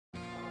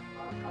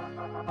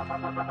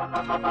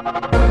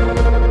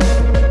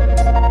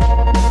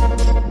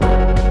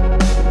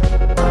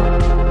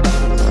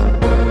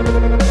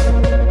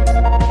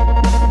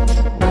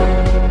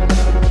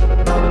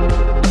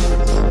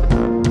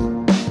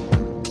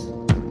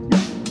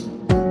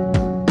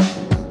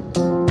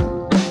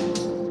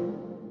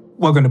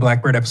Welcome to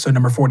Blackbird episode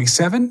number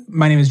 47.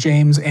 My name is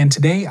James, and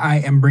today I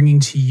am bringing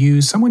to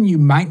you someone you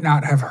might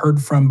not have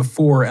heard from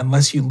before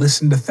unless you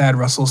listen to Thad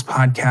Russell's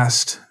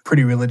podcast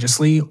pretty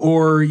religiously,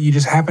 or you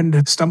just happen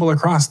to stumble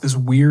across this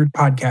weird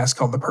podcast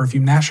called The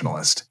Perfume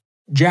Nationalist.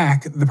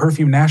 Jack, the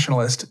Perfume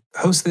Nationalist,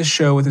 hosts this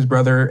show with his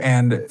brother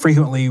and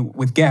frequently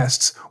with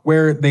guests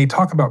where they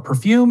talk about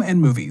perfume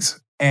and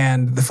movies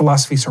and the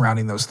philosophy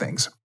surrounding those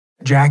things.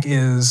 Jack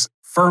is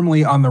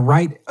firmly on the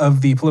right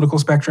of the political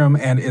spectrum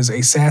and is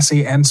a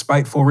sassy and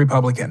spiteful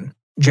Republican.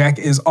 Jack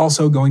is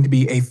also going to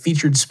be a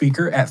featured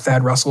speaker at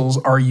Thad Russell's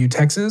RU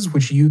Texas,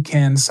 which you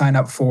can sign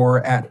up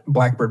for at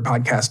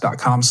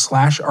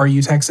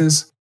blackbirdpodcast.com/RU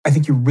Texas. I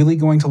think you're really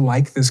going to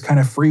like this kind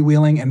of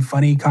freewheeling and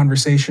funny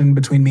conversation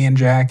between me and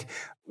Jack.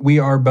 We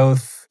are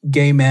both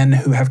gay men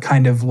who have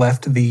kind of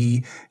left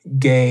the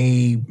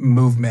gay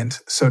movement,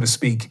 so to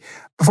speak.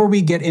 Before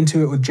we get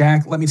into it with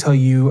Jack, let me tell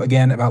you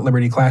again about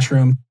Liberty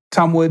Classroom.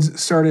 Tom Woods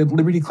started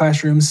Liberty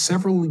Classroom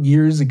several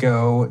years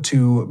ago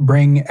to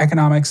bring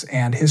economics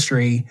and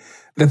history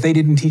that they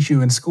didn't teach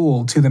you in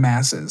school to the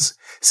masses.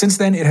 Since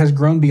then, it has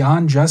grown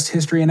beyond just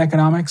history and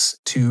economics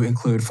to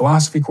include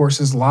philosophy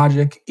courses,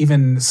 logic,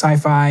 even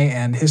sci-fi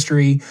and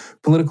history,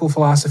 political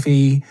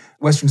philosophy,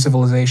 Western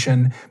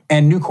civilization,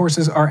 and new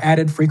courses are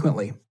added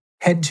frequently.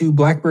 Head to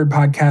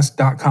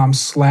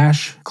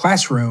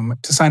blackbirdpodcast.com/classroom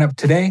to sign up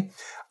today.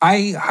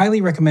 I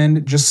highly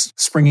recommend just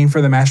springing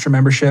for the master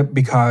membership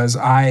because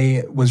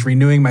I was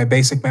renewing my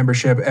basic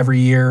membership every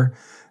year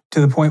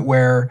to the point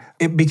where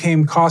it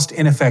became cost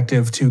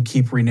ineffective to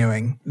keep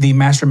renewing. The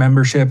master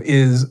membership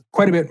is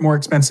quite a bit more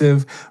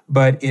expensive,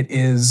 but it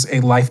is a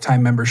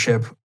lifetime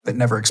membership that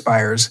never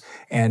expires,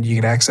 and you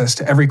get access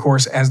to every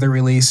course as they're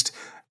released.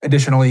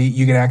 Additionally,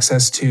 you get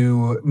access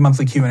to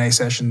monthly Q&A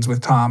sessions with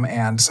Tom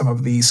and some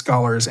of the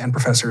scholars and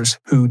professors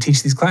who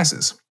teach these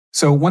classes.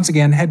 So once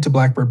again, head to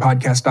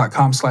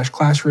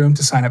blackbirdpodcast.com/classroom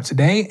to sign up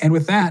today. And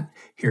with that,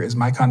 here is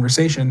my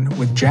conversation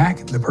with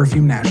Jack, the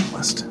Perfume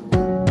Nationalist.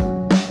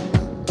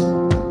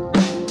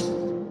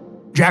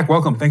 Jack,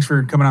 welcome. Thanks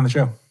for coming on the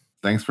show.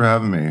 Thanks for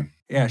having me.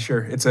 Yeah,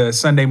 sure. It's a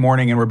Sunday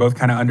morning and we're both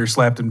kind of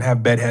underslept and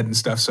have bedhead and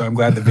stuff, so I'm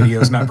glad the video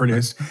is not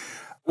produced.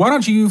 Why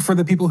don't you, for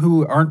the people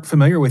who aren't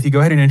familiar with you, go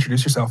ahead and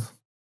introduce yourself.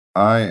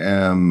 I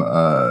am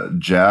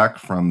Jack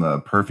from the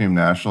Perfume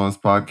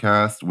Nationalist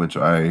podcast, which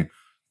I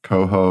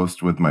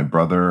co-host with my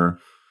brother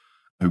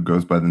who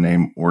goes by the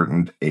name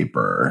Orton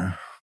Aper.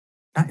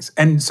 Nice.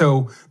 And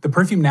so the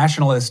Perfume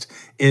Nationalist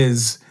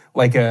is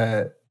like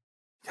God,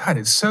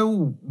 it's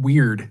so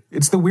weird.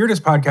 It's the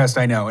weirdest podcast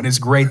I know, and it's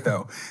great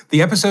though.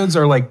 The episodes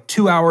are like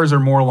 2 hours or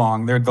more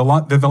long. They're the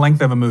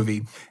length of a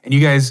movie. And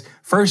you guys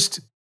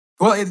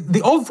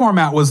the old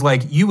format was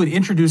like you would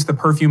introduce the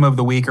perfume of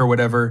the week or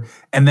whatever,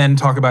 and then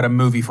talk about a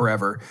movie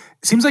forever.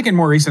 It seems like in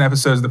more recent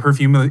episodes, the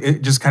perfume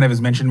it just kind of is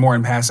mentioned more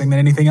in passing than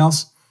anything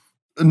else.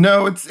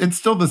 No, it's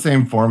still the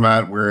same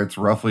format where it's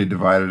roughly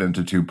divided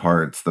into two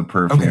parts: the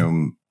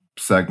perfume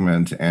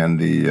segment and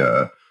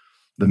the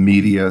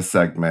media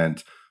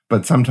segment.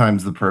 But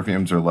sometimes the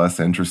perfumes are less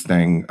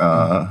interesting,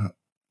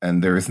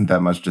 and there isn't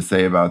that much to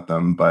say about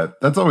them. But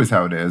that's always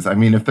how it is. I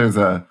mean, if there's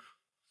a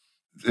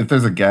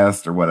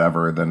guest or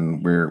whatever,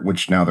 then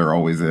which now there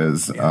always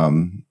is. Yeah.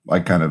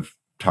 I kind of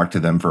talk to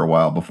them for a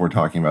while before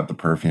talking about the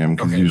perfume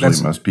because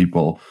usually most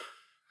people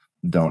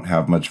don't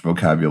have much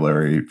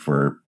vocabulary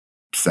for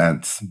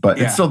scents, but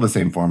it's still the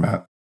same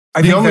format.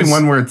 The only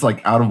one where it's like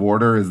out of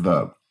order is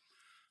the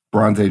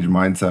Bronze Age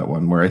Mindset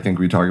one, where I think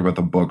we talk about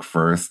the book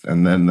first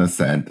and then the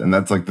scent, and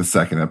that's like the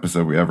second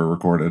episode we ever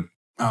recorded.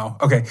 Oh,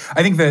 okay.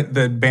 I think that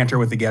the banter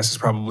with the guests is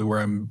probably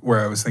where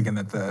I was thinking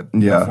that the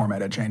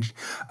format had changed.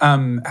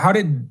 How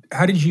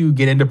did you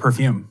get into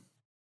perfume?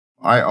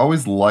 I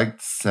always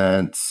liked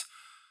scents.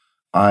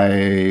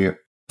 I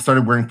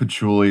started wearing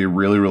patchouli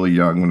really, really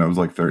young when I was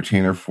like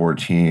 13 or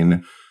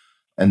 14.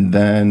 And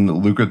then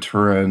Luca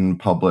Turin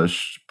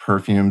published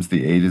Perfumes,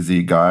 the A to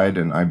Z Guide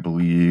in, I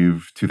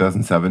believe,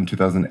 2007,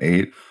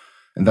 2008.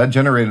 And that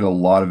generated a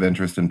lot of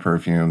interest in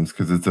perfumes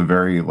because it's a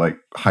very like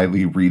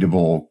highly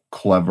readable,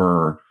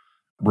 clever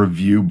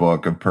review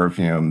book of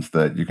perfumes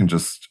that you can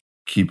just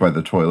keep by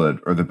the toilet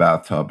or the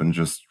bathtub and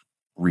just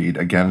read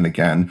again and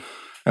again.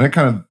 And it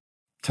kind of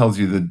tells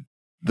you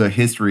the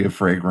history of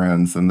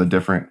fragrance and the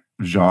different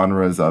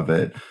genres of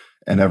it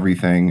and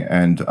everything.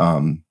 And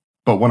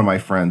but one of my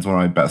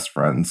best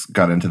friends,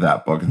 got into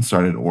that book and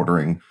started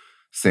ordering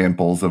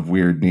samples of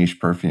weird niche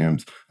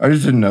perfumes. I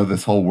just didn't know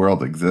this whole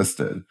world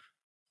existed,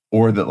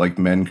 or that like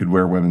men could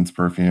wear women's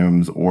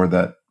perfumes, or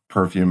that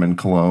perfume and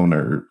cologne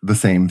are the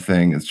same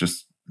thing. It's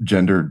just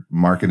gendered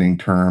marketing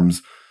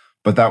terms.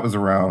 But that was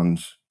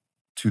around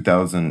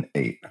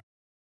 2008.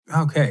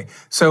 Okay.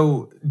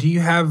 So do you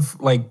have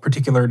like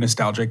particular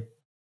nostalgic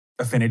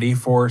affinity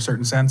for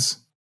certain scents?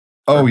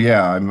 Oh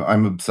yeah,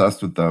 I'm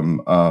obsessed with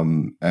them.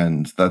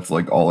 And that's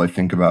like all I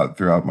think about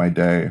throughout my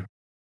day.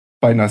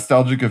 By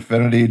nostalgic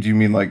affinity, do you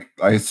mean like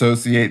I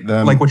associate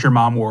them? Like what your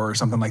mom wore or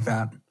something like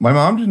that? My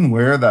mom didn't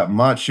wear that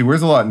much. She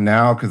wears a lot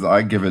now because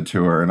I give it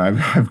to her, and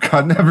I've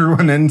gotten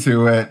everyone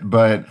into it.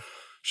 But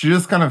she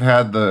just kind of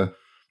had the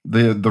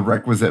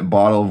requisite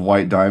bottle of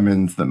white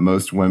diamonds that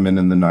most women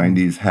in the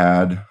 '90s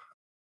had.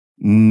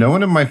 No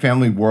one in my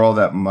family wore all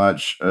that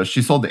much.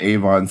 She sold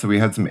Avon, so we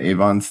had some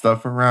Avon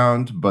stuff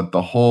around, but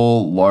the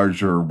whole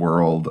larger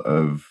world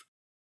of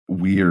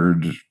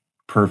weird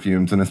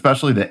perfumes, and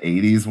especially the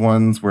 80s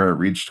ones where it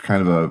reached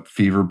kind of a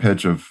fever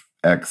pitch of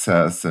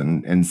excess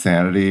and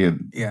insanity.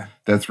 Yeah.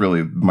 That's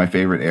really my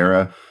favorite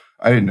era.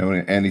 I didn't know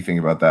anything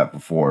about that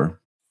before.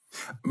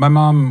 My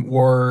mom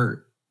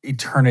wore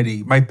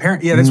Eternity. My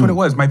parent, yeah, that's what it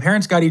was. My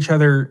parents got each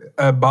other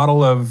a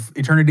bottle of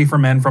Eternity for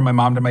Men from my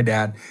mom to my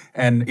dad,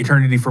 and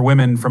Eternity for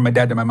Women from my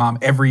dad to my mom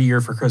every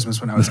year for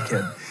Christmas when I was a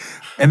kid.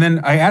 And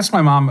then I asked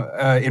my mom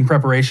in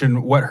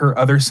preparation what her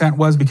other scent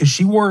was, because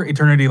she wore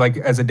Eternity like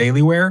as a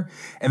daily wear.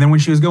 And then when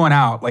she was going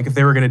out, like if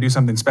they were going to do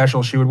something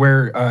special, she would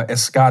wear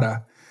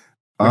Escada.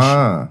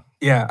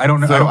 Yeah, I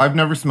don't know. So I've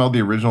never smelled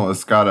the original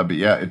Escada, but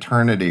yeah,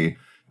 Eternity.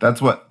 That's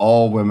what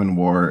all women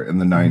wore in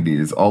the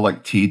 90s. All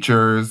like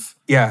teachers.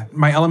 Yeah,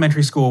 my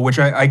elementary school, which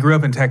I grew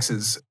up in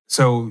Texas,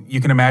 so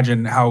you can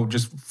imagine how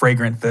just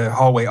fragrant the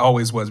hallway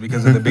always was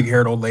because of the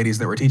big-haired old ladies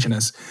that were teaching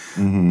us.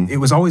 Mm-hmm. It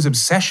was always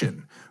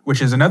Obsession,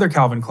 which is another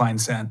Calvin Klein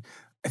scent,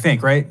 I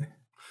think, right?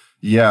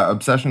 Yeah,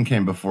 Obsession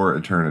came before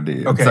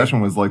Eternity. Okay.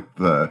 Obsession was like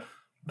the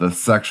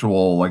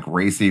sexual, like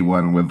racy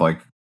one with like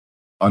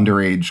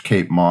underage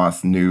Kate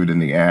Moss nude in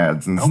the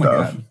ads and stuff. My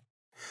God.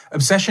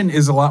 Obsession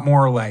is a lot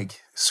more like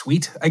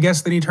sweet, I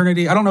guess, than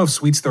Eternity. I don't know if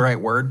sweet's the right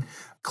word.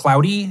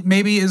 Cloudy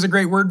maybe is a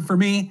great word for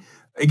me.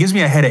 It gives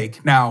me a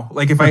headache now.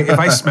 Like if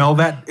I smell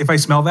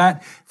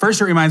that,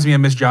 first it reminds me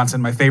of Miss Johnson,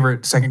 my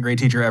favorite second grade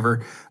teacher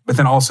ever. But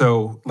then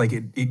also like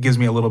it gives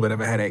me a little bit of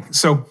a headache.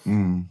 So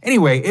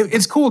anyway,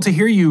 it's cool to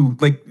hear you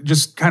like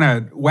just kind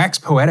of wax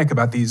poetic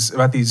about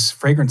these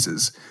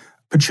fragrances.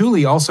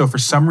 Patchouli also, for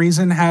some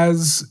reason,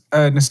 has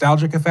a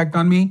nostalgic effect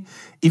on me,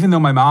 even though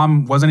my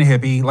mom wasn't a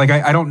hippie. Like,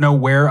 I don't know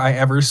where I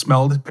ever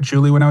smelled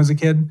patchouli when I was a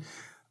kid.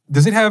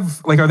 Does it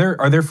have, like, are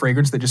there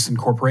fragrances that just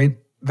incorporate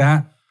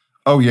that?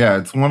 Oh, yeah.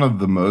 It's one of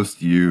the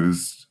most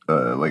used,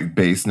 like,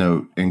 base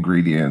note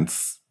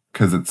ingredients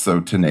because it's so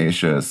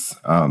tenacious.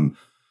 And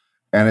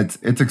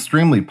it's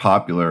extremely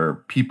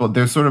popular.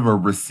 There's sort of a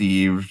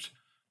received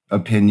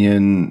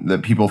opinion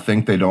that people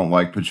think they don't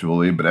like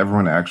patchouli, but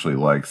everyone actually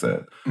likes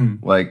it.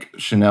 Like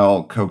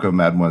Chanel Coco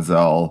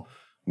Mademoiselle,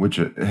 which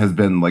has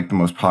been like the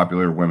most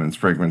popular women's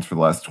fragrance for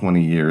the last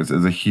 20 years,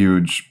 is a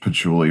huge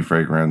patchouli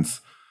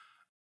fragrance.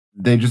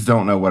 They just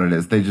don't know what it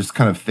is. They just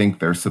kind of think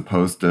they're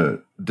supposed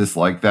to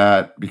dislike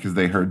that because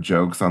they heard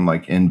jokes on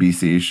like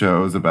NBC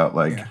shows about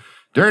like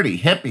dirty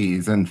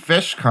hippies and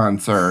fish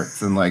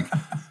concerts and like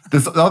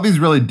all these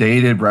really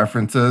dated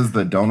references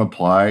that don't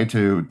apply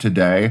to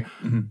today.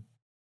 Mm-hmm.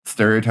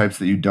 Stereotypes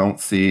that you don't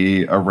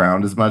see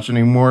around as much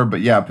anymore.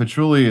 But yeah,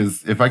 patchouli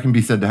is, if I can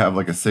be said to have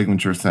like a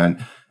signature scent,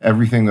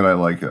 everything that I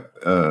like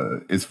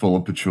is full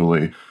of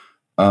patchouli.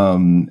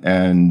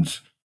 And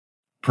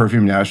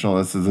Perfume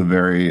Nationalist is a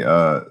very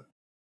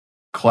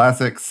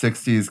classic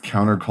 60s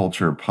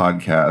counterculture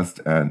podcast,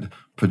 and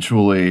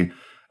patchouli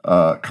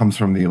comes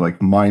from the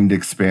like mind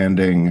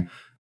expanding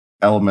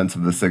elements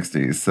of the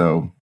 60s.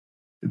 So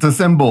it's a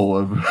symbol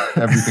of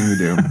everything we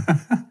do.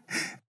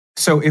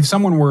 So if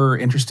someone were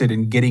interested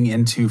in getting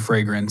into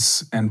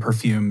fragrance and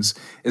perfumes,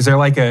 is there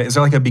like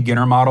a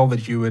beginner model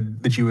that you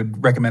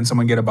would recommend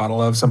someone get a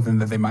bottle of, something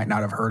that they might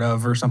not have heard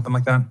of or something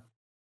like that?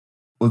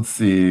 Let's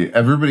see.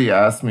 Everybody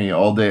asks me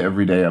all day,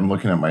 every day. I'm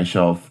looking at my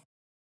shelf.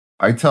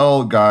 I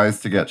tell guys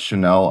to get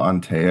Chanel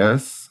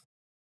Antaeus,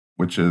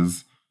 which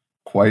is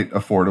quite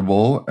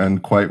affordable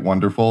and quite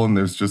wonderful. And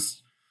it's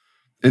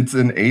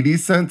an 80s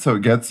scent, so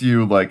it gets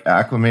you like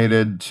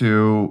acclimated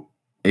to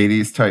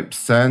 80s type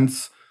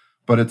scents.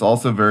 But it's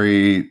also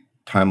very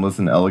timeless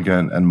and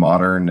elegant and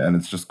modern, and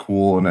it's just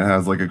cool. And it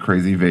has like a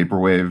crazy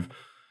vaporwave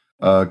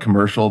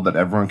commercial that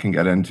everyone can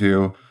get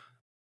into.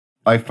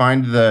 I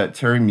find that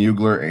Terry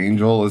Mugler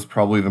Angel is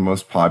probably the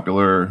most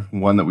popular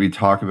one that we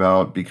talk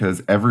about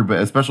because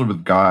everybody, especially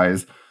with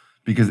guys,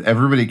 because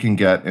everybody can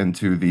get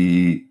into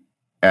the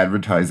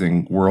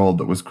advertising world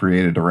that was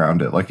created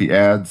around it. Like the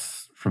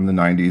ads from the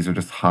 90s are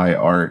just high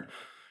art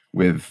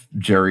with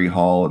Jerry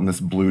Hall in this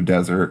blue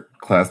desert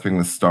clasping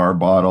the star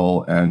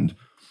bottle, and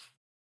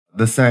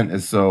the scent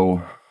is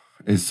so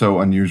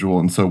unusual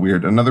and so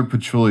weird. Another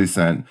patchouli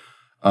scent,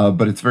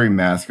 but it's very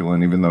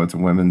masculine, even though it's a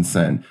women's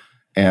scent.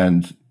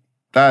 And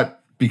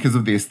that, because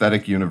of the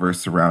aesthetic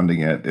universe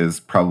surrounding it, is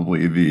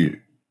probably the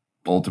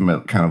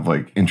ultimate kind of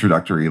like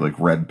introductory, like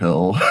red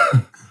pill.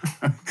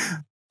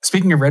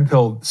 Speaking of red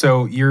pill,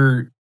 so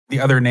the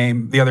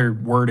other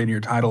word in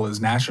your title is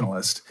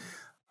nationalist.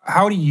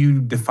 How do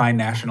you define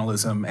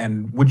nationalism?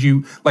 And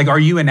are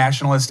you a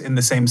nationalist in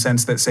the same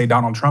sense that, say,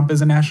 Donald Trump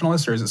is a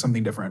nationalist, or is it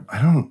something different?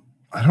 I don't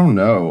I don't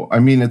know. I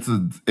mean, it's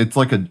a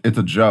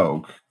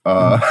joke,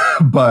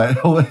 but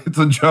it's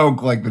a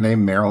joke like the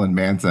name Marilyn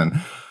Manson.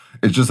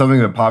 It's just something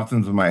that pops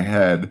into my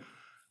head,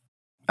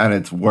 and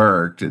it's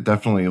worked. It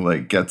definitely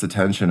like gets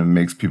attention and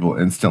makes people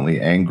instantly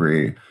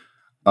angry.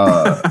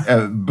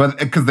 But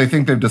because they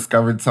think they've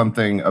discovered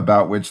something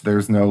about which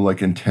there's no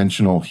like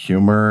intentional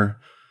humor,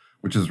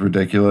 which is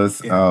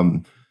ridiculous. Yeah.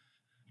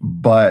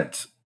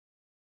 But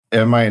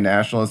am I a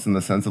nationalist in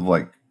the sense of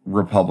like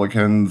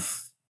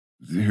Republicans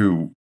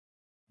who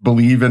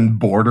believe in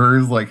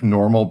borders like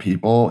normal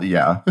people?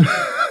 Yeah.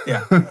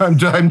 Yeah.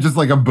 I'm just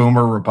like a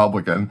boomer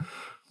Republican.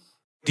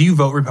 Do you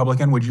vote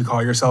Republican? Would you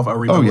call yourself a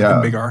Republican?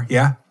 Yeah. Big R?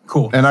 Yeah.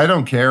 Cool. And I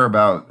don't care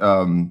about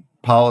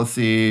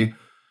policy,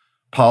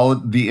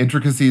 the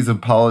intricacies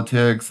of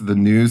politics, the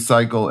news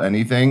cycle,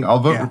 anything. I'll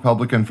vote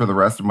Republican for the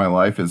rest of my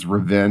life as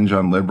revenge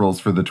on liberals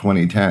for the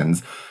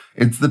 2010s.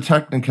 It's the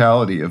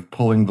technicality of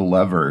pulling the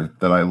lever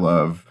that I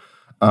love,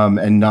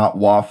 and not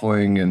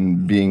waffling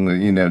and being,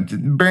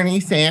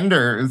 Bernie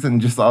Sanders and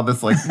just all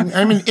this like,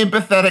 I'm an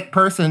empathetic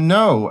person.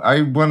 No,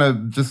 I want to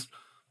just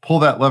pull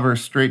that lever,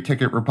 straight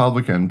ticket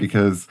Republican,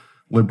 because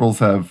liberals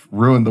have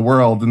ruined the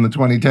world in the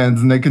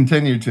 2010s and they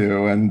continue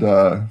to. And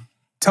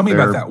tell me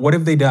about that. What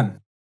have they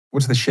done?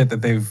 What's the shit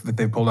that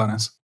they've pulled on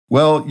us?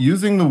 Well,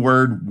 using the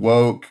word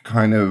woke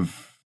kind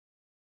of,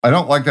 I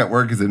don't like that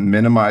word because it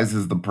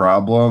minimizes the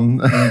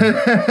problem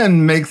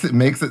and makes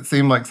it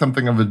seem like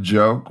something of a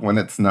joke when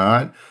it's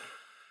not.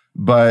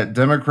 But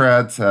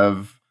Democrats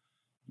have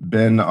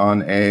been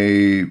on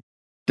a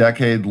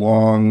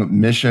decade-long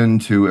mission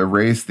to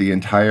erase the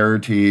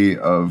entirety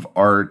of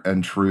art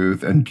and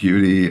truth and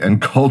beauty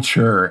and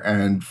culture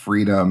and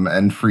freedom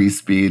and free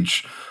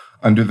speech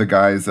under the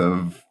guise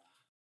of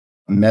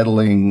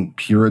meddling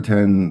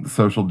Puritan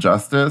social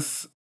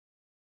justice.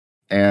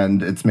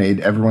 And it's made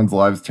everyone's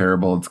lives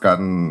terrible. It's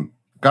gotten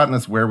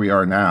us where we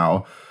are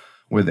now,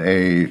 with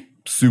a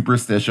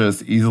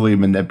superstitious, easily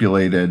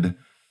manipulated,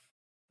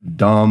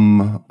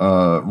 dumb,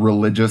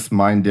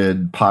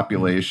 religious-minded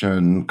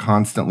population,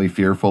 constantly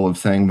fearful of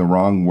saying the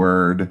wrong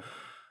word.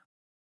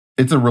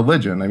 It's a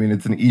religion. I mean,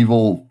 it's an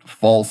evil,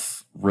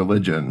 false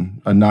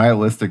religion, a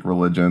nihilistic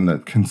religion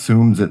that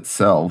consumes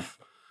itself.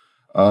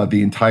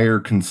 The entire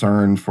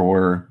concern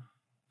for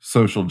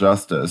social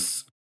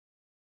justice.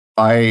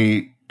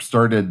 I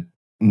started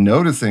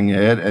noticing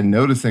it and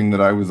noticing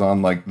that I was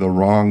on like the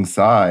wrong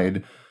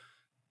side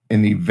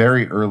in the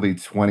very early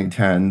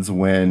 2010s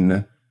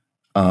when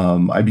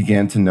I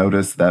began to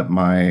notice that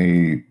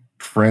my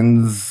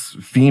friends,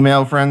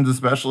 female friends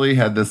especially,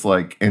 had this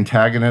like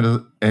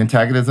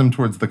antagonism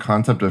towards the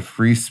concept of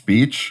free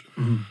speech,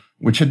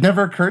 which had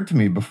never occurred to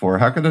me before.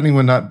 How could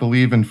anyone not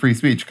believe in free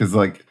speech? Because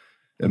like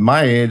at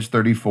my age,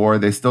 34,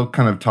 they still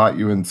kind of taught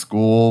you in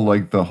school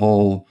like the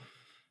whole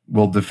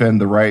we'll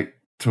defend the right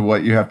to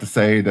what you have to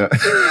say to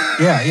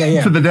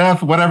to the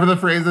death, whatever the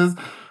phrase is.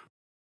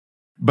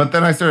 But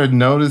then I started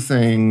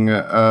noticing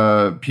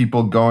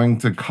people going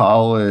to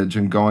college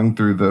and going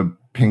through the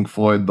Pink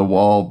Floyd, The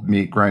Wall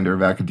meat grinder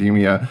of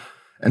academia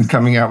and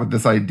coming out with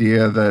this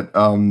idea that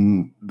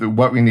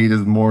what we need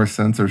is more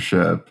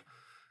censorship,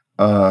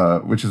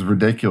 which is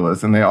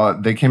ridiculous. And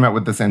they came out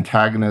with this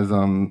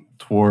antagonism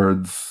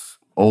towards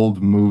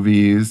old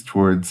movies,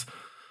 towards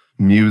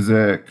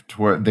music,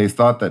 they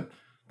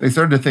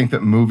started to think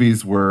that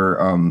movies were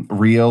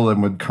real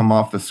and would come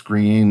off the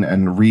screen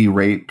and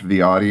re-rape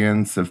the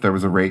audience if there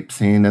was a rape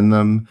scene in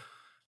them.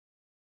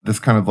 This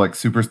kind of like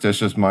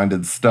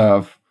superstitious-minded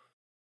stuff.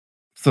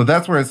 So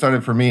that's where it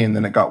started for me, and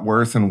then it got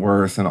worse and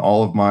worse, and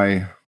all of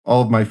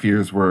my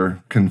fears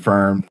were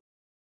confirmed.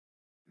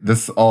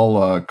 This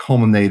all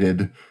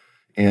culminated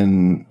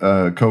in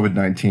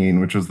COVID-19,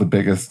 which was the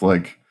biggest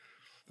like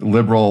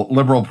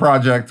liberal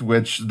project,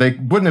 which they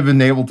wouldn't have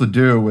been able to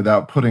do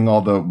without putting all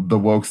the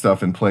woke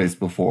stuff in place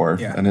before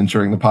and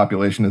ensuring the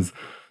population is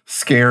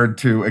scared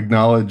to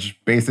acknowledge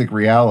basic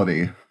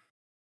reality.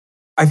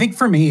 I think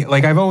for me,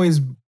 like I've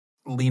always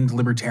leaned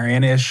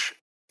libertarian-ish.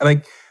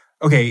 Like,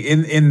 okay,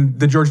 in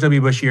the George W.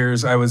 Bush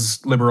years, I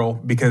was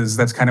liberal because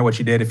that's kind of what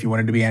you did if you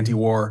wanted to be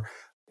anti-war.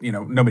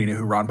 Nobody knew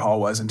who Ron Paul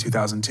was in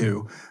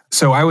 2002.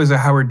 So I was a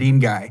Howard Dean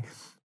guy.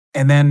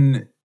 And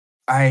then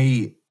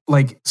I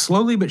like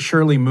slowly but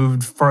surely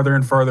moved farther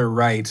and farther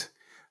right,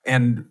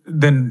 and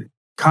then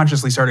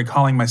consciously started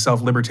calling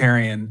myself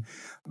libertarian.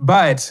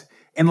 But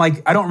I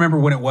don't remember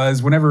when it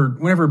was. Whenever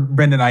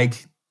Brendan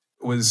Eich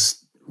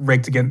was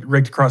raked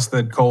across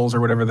the coals, or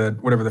whatever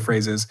the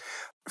phrase is,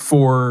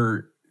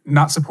 for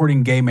not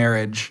supporting gay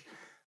marriage,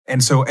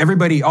 and so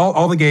everybody,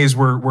 all the gays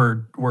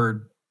were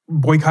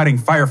boycotting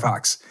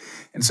Firefox,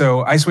 and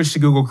so I switched to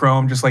Google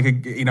Chrome, just like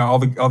all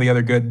the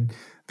other good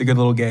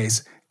little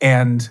gays,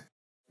 and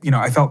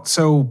I felt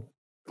so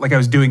like I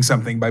was doing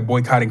something by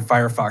boycotting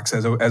Firefox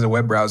as a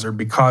web browser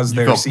because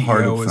their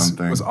CEO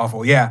was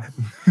awful. Yeah.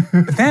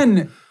 But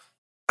then,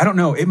 I don't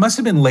know, it must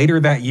have been later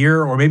that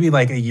year, or maybe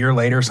like a year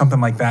later, something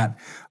like that.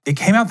 It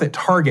came out that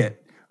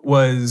Target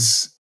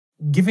was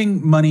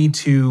giving money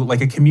to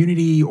like a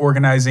community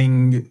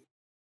organizing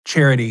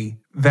charity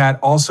that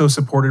also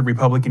supported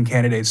Republican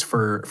candidates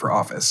for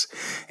office.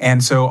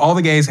 And so all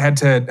the gays had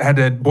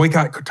to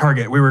boycott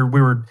Target.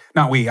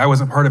 I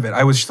wasn't part of it.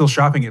 I was still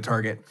shopping at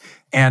Target.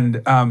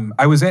 And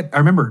I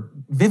remember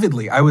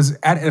vividly, I was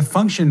at a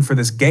function for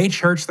this gay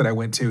church that I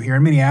went to here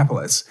in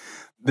Minneapolis.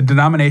 The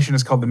denomination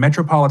is called the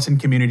Metropolitan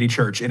Community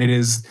Church, and it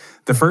is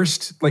the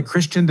first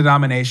Christian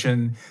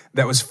denomination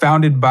that was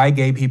founded by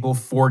gay people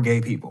for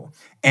gay people.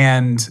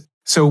 And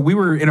so we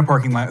were in a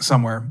parking lot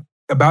somewhere,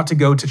 about to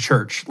go to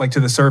church, to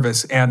the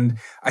service. And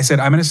I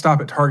said, I'm going to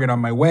stop at Target on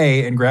my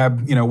way and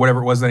grab,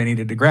 whatever it was that I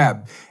needed to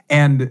grab.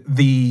 And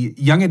the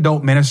young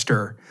adult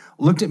minister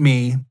looked at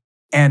me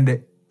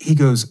and he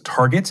goes,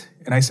 Target?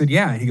 And I said,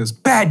 yeah. And he goes,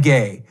 bad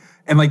gay.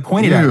 And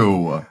pointed at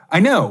me.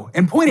 I know.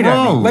 And pointed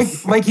at me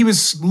like he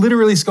was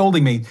literally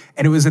scolding me.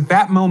 And it was at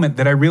that moment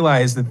that I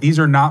realized that these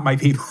are not my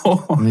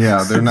people.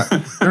 Yeah,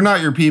 they're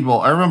not your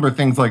people. I remember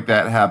things like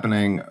that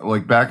happening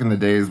back in the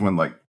days when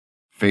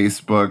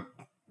Facebook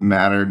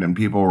mattered and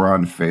people were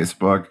on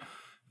Facebook,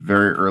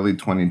 very early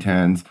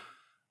 2010s.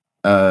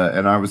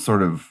 And I was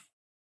sort of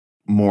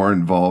more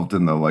involved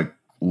in the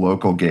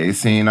local gay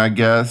scene, I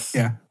guess.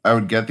 Yeah. I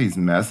would get these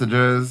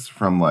messages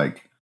from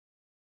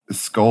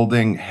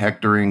scolding,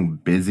 hectoring,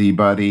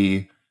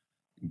 busybody,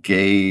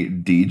 gay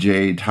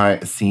DJ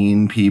type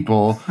scene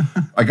people.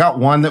 I got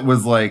one that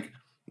was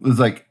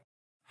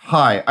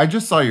hi, I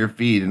just saw your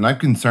feed and I'm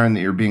concerned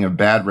that you're being a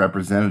bad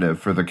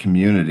representative for the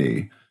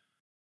community.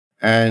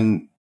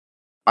 And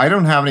I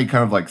don't have any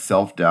kind of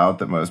self-doubt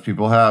that most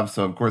people have.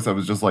 So of course I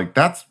was just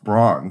that's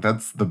wrong.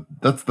 That's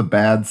the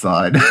bad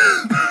side.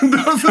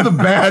 Those are the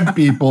bad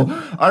people.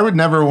 I would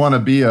never want to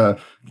be a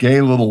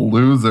gay little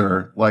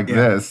loser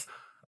this.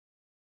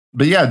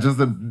 But yeah, just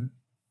the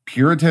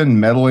Puritan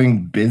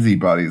meddling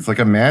busybodies.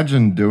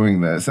 Imagine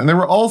doing this. And there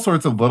were all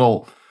sorts of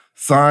little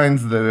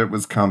signs that it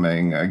was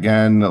coming.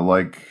 Again,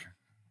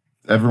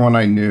 everyone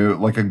I knew,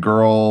 a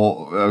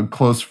girl, a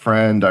close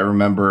friend, I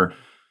remember,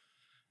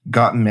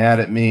 got mad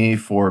at me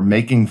for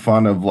making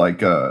fun of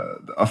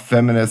a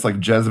feminist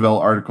Jezebel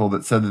article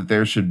that said that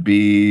there should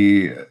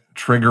be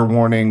trigger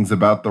warnings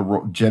about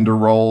the gender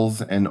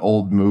roles in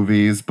old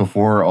movies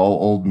before all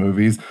old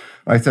movies.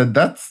 I said,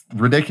 that's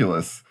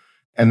ridiculous.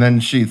 And then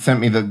she sent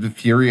me the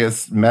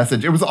furious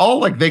message. It was all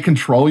they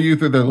control you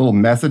through their little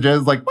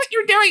messages. What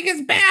you're doing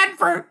is bad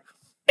for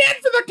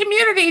the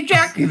community,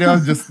 Jack.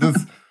 Just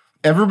this,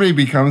 everybody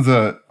becomes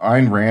a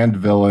Ayn Rand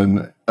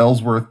villain,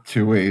 Ellsworth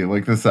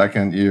Toohey, the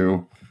second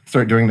you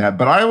start doing that.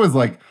 But I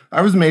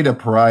was made a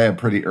pariah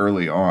pretty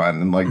early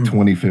on in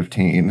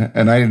 2015,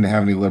 and I didn't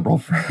have any liberal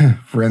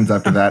friends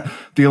after that.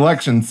 The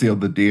election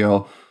sealed the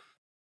deal.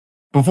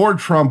 Before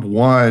Trump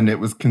won, it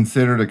was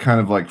considered a kind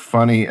of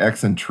funny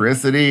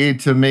eccentricity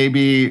to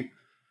maybe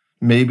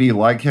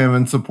like him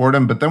and support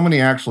him. But then when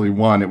he actually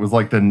won, it was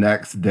the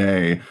next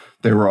day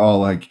they were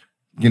all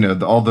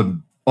all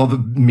the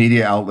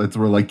media outlets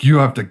were you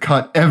have to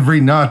cut every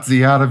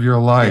Nazi out of your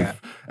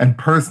life and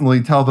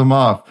personally tell them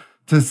off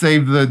to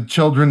save the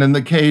children in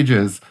the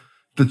cages.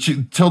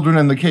 The children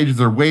in the cages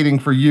are waiting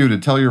for you to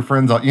tell your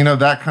friends.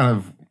 That kind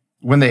of,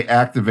 when they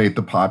activate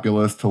the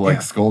populace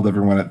to scold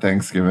everyone at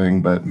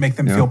Thanksgiving, but make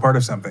them feel part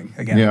of something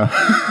again. Yeah.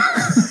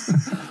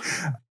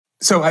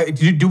 So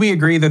do we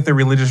agree that the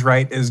religious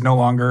right is no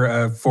longer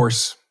a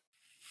force?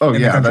 Oh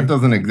yeah, that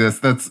doesn't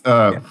exist. That's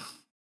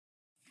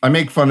I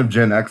make fun of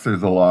Gen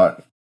Xers a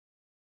lot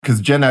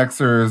because Gen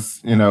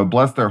Xers,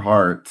 bless their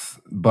hearts,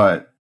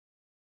 but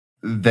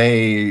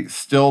they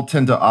still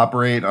tend to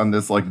operate on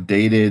this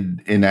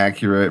dated,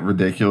 inaccurate,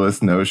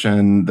 ridiculous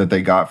notion that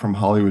they got from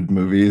Hollywood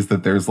movies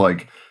that there's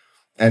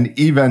an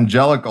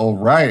evangelical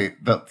right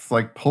that's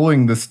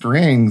pulling the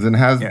strings and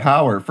has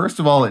power. First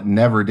of all, it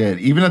never did.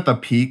 Even at the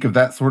peak of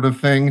that sort of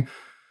thing,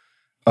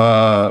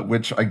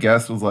 which I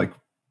guess was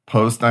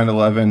post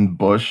 9/11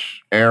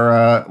 Bush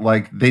era,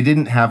 they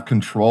didn't have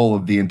control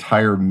of the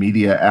entire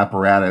media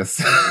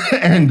apparatus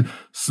and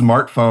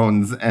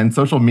smartphones, and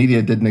social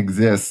media didn't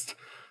exist.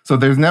 So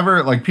there's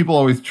never people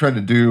always try to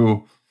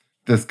do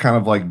this kind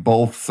of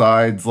both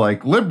sides,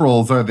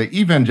 liberals are the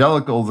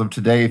evangelicals of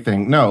today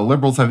thing. No,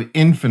 liberals have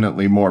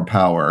infinitely more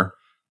power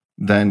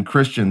than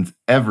Christians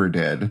ever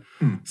did.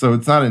 So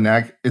it's not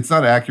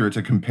accurate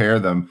to compare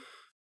them.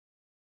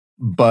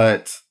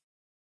 But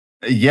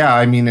yeah,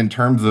 I mean, in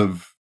terms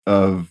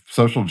of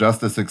social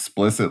justice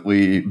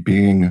explicitly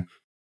being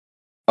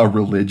a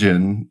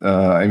religion,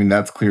 I mean,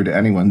 that's clear to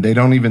anyone. They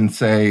don't even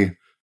say,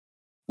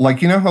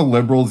 how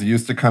liberals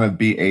used to kind of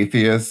be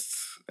atheists?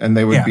 And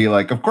they would be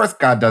of course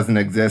God doesn't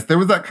exist. There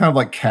was that kind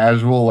of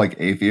casual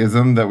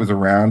atheism that was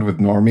around with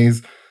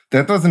normies.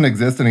 That doesn't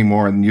exist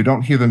anymore. And you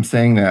don't hear them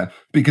saying that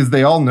because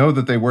they all know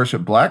that they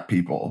worship black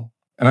people.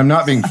 And I'm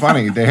not being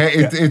funny.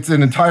 It's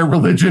an entire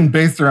religion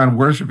based around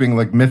worshiping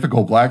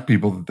mythical black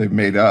people that they've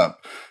made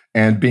up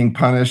and being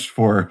punished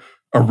for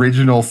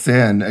original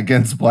sin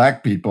against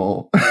black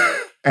people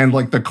and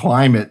the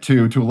climate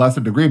too, to a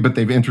lesser degree. But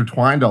they've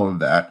intertwined all of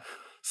that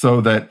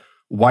so that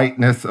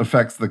whiteness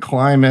affects the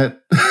climate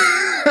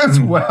as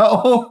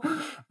well.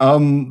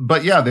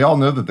 But yeah, they all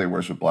know that they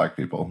worship black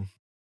people.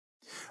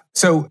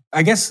 So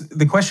I guess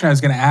the question I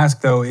was going to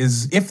ask, though,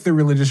 is if the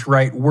religious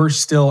right were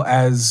still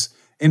as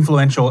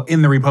influential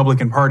in the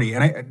Republican Party,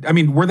 and I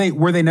mean, were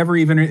they never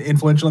even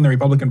influential in the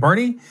Republican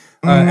Party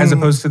as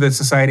opposed to the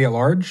society at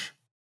large?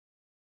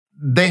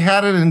 They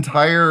had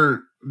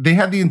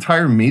the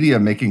entire media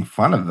making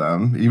fun of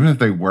them, even if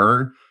they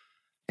were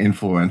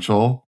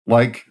influential.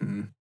 Like,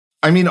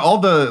 I mean, all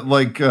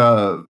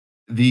the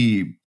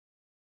the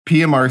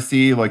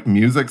PMRC like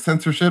music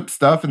censorship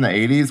stuff in the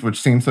 80s,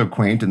 which seems so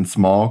quaint and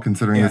small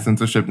considering the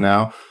censorship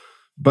now.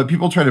 But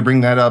people try to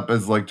bring that up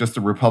as like just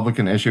a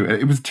Republican issue.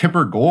 It was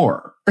Tipper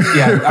Gore.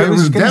 Yeah, I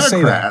was it was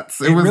Democrats.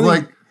 It was really...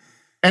 like,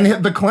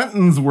 and the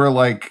Clintons were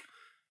like,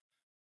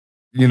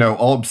 you know,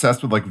 all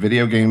obsessed with like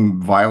video game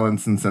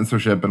violence and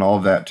censorship and all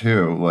of that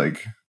too.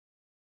 Like,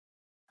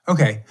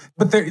 okay,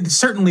 but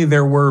certainly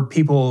there were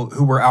people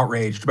who were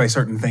outraged by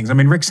certain things. I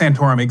mean, Rick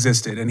Santorum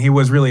existed, and he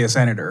was really a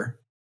senator.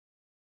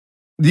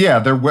 Yeah,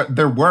 there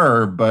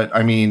were, but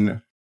I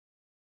mean,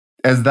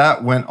 as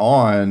that went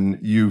on,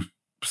 you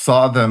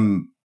saw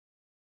them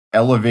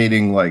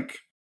elevating like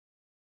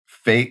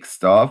fake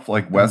stuff,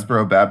 like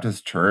Westboro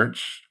Baptist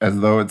Church,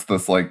 as though it's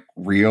this like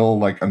real,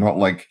 like I'm not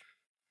like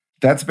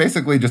that's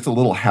basically just a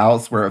little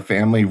house where a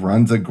family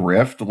runs a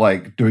grift,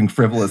 like doing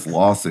frivolous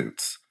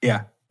lawsuits.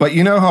 Yeah. But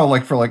you know how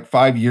like for like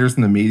 5 years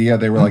in the media,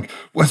 they were like,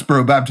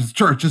 Westboro Baptist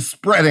Church is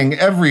spreading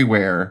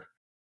everywhere.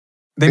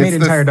 They made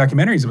entire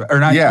documentaries about, or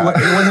not? Yeah.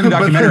 It wasn't a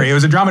documentary; it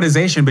was a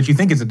dramatization. But you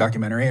think it's a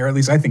documentary, or at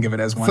least I think of it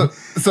as one.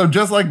 So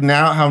just like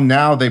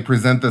now they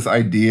present this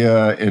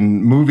idea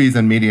in movies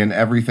and media and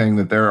everything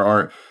that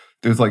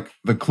there's like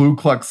the Ku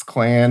Klux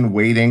Klan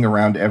waiting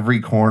around every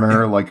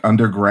corner, like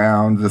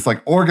underground, this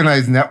like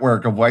organized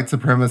network of white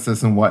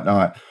supremacists and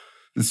whatnot.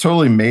 This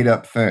totally made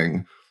up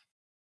thing.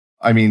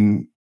 I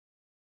mean,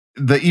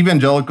 the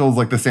evangelicals,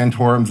 like the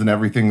Santorums and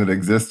everything that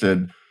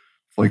existed,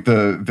 like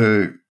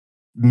the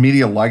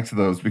media liked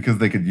those because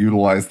they could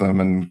utilize them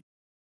and,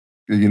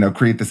 you know,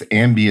 create this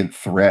ambient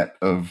threat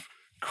of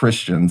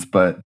Christians.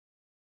 But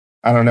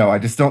I don't know. I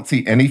just don't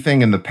see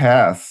anything in the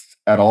past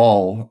at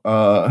all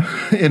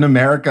in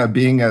America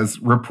being as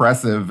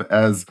repressive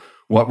as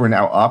what we're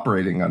now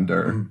operating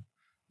under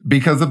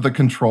because of the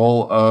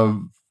control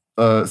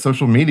of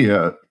social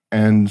media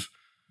and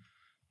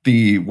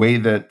the way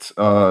that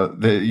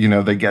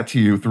they get to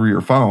you through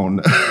your phone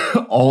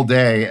all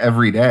day,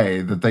 every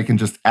day, that they can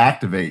just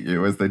activate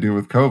you as they do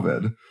with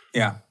COVID.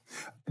 Yeah.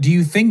 Do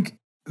you think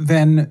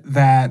then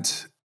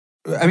that,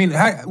 I mean,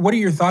 what are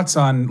your thoughts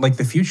on like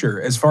the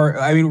future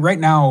right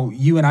now,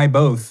 you and I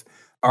both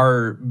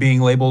are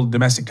being labeled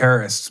domestic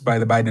terrorists by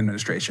the Biden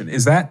administration.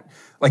 Is that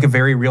like a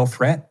very real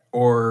threat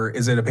or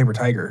is it a paper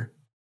tiger?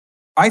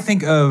 I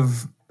think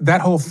of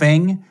that whole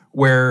thing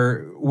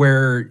where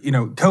you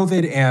know,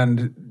 COVID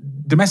and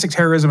domestic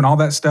terrorism and all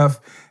that stuff,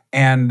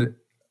 and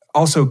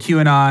also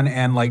QAnon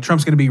and like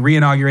Trump's going to be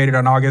reinaugurated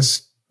on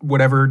August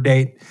whatever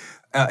date,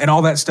 and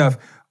all that stuff.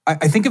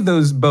 I think of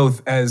those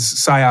both as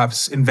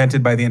psyops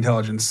invented by the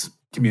intelligence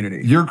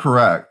community. You're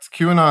correct.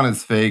 QAnon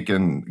is fake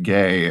and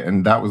gay,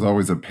 and that was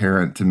always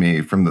apparent to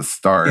me from the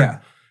start. Yeah.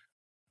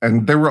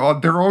 And there were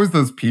always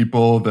those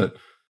people that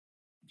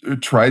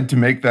tried to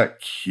make that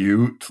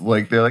cute.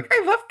 Like, they're like,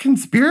 I love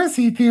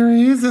conspiracy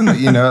theories. And,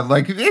 you know,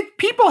 like,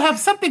 people have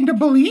something to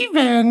believe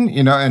in,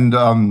 you know.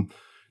 And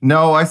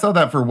no, I saw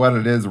that for what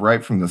it is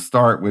right from the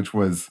start, which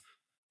was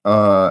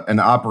an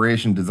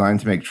operation designed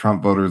to make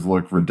Trump voters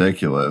look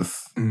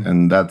ridiculous.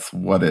 And that's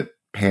what it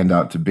panned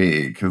out to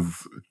be.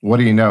 Because what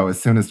do you know?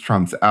 As soon as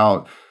Trump's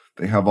out,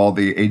 they have all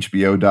the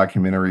HBO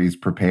documentaries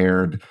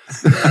prepared,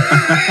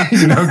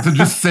 you know, to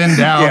just send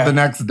out the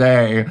next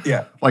day.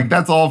 Yeah. Like,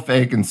 that's all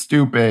fake and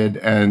stupid.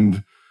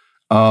 And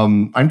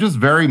I'm just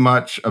very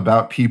much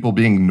about people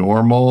being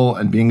normal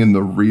and being in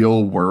the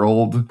real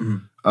world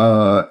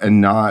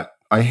and not,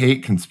 I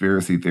hate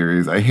conspiracy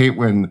theories. I hate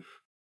when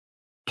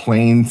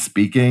plain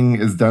speaking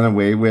is done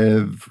away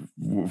with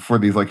for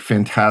these like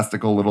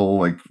fantastical little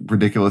like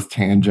ridiculous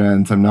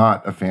tangents. I'm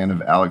not a fan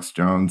of Alex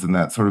Jones and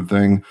that sort of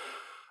thing.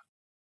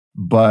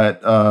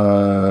 But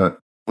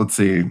let's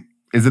see.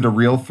 Is it a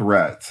real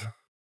threat?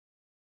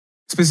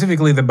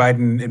 Specifically, the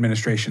Biden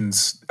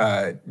administration's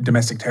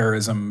domestic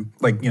terrorism,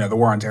 like, you know, the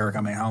war on terror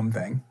coming home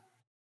thing.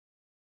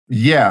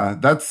 Yeah,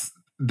 that's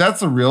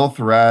a real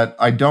threat.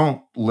 I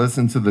don't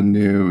listen to the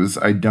news.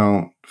 I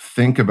don't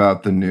think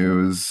about the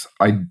news.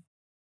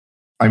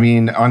 I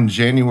mean, on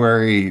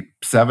January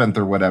 7th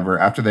or whatever,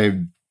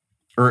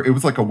 or it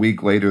was like a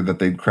week later that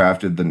they'd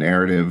crafted the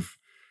narrative,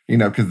 you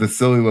know, because the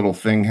silly little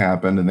thing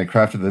happened and they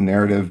crafted the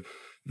narrative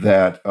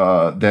that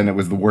then it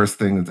was the worst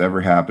thing that's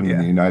ever happened in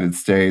the United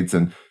States.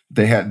 And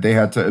they had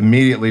to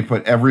immediately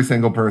put every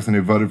single person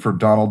who voted for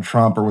Donald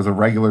Trump or was a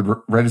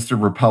regular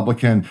registered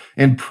Republican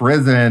in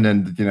prison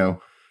and, you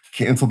know,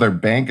 cancel their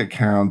bank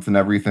accounts and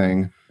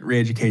everything.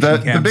 Re-education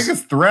camps. The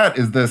biggest threat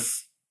is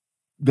this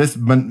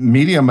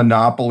media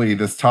monopoly,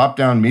 this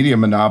top-down media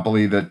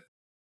monopoly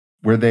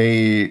where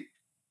they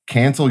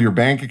cancel your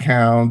bank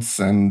accounts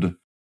and,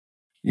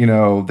 you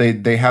know,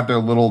 they have their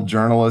little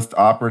journalist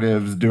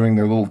operatives doing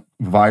their little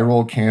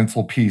viral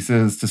cancel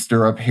pieces to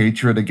stir up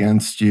hatred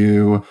against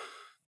you.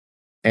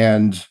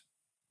 And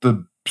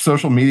the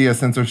social media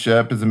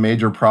censorship is a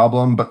major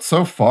problem, but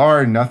so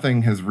far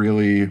nothing has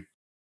really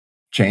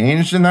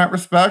changed in that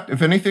respect.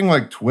 If anything,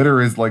 like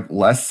Twitter is like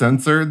less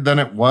censored than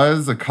it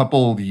was a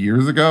couple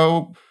years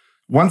ago.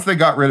 Once they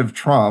got rid of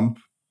Trump,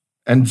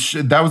 and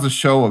that was a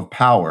show of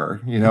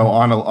power, you know,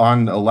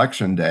 on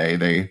election day,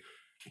 they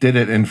did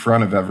it in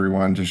front of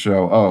everyone to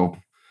show, oh,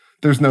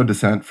 there's no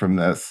dissent from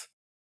this.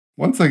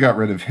 Once they got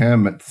rid of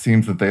him, it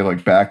seems that they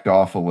like backed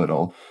off a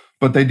little,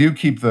 but they do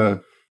keep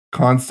the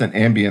constant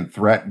ambient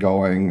threat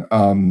going.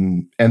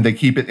 And they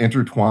keep it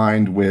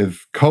intertwined with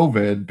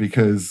COVID,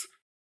 because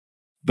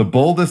the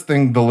boldest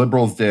thing the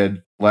liberals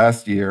did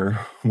last year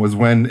was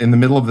when, in the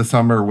middle of the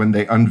summer, when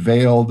they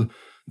unveiled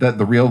that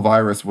the real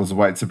virus was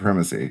white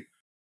supremacy.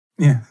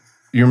 Yeah.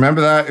 You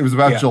remember that? It was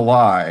about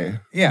July.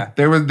 Yeah.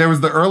 There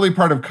was the early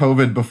part of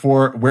COVID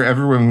before, where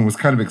everyone was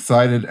kind of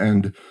excited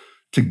and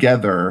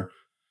together.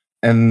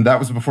 And that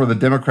was before the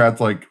Democrats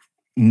like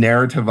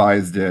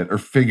narrativized it or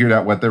figured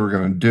out what they were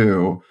going to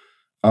do.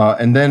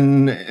 And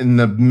then in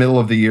the middle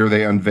of the year,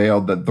 they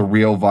unveiled that the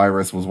real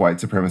virus was white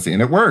supremacy.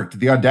 And it worked.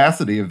 The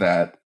audacity of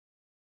that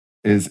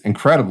is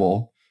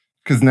incredible,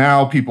 because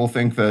now people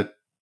think that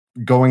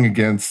going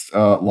against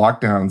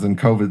lockdowns and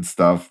COVID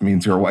stuff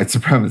means you're a white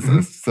supremacist.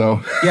 Mm-hmm.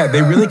 So yeah,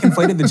 they really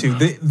conflated the two.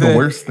 The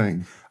worst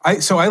thing.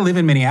 So I live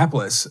in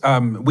Minneapolis.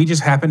 We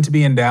just happened to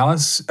be in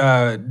Dallas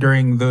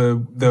during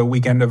the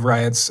weekend of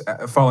riots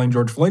following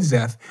George Floyd's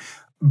death.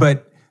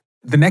 But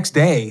the next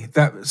day,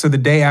 so the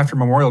day after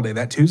Memorial Day,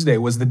 that Tuesday,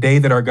 was the day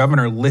that our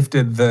governor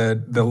lifted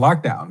the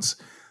lockdowns.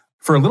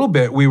 For a little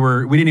bit, we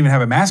didn't even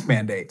have a mask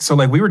mandate. So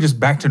like we were just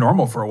back to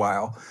normal for a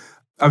while.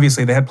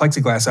 Obviously, they had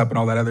plexiglass up and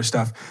all that other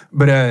stuff.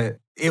 But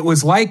it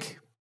was like,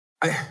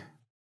 I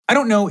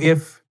don't know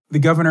if the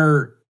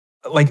governor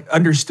like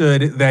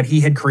understood that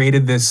he had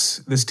created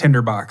this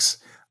tinderbox,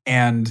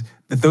 and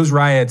that those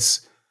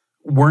riots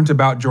weren't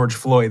about George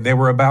Floyd. They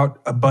were about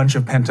a bunch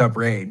of pent up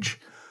rage.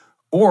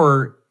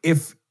 Or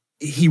if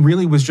he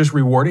really was just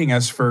rewarding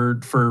us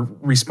for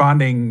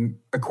responding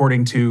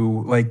according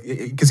to, like,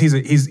 because he's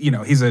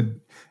a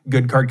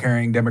good card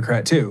carrying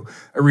Democrat too,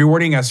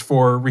 rewarding us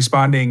for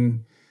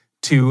responding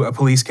to a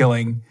police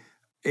killing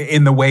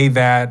in the way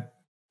that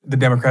the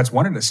Democrats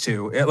wanted us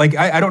to. Like,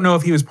 I don't know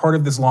if he was part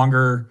of this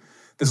longer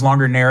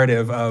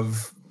narrative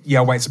of,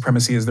 white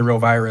supremacy is the real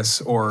virus,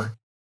 or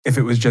if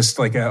it was just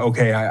like,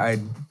 I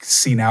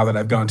see now that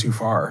I've gone too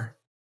far.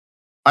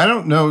 I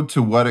don't know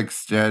to what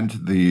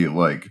extent the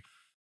like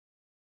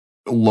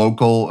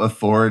local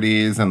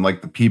authorities and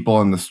like the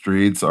people in the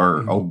streets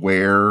are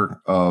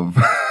aware of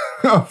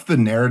of the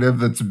narrative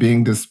that's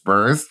being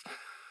dispersed.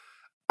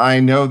 I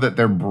know that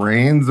their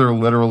brains are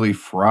literally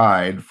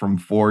fried from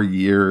 4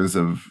 years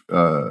of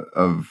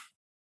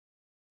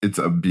its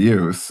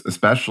abuse,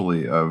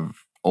 especially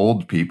of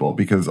old people,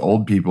 because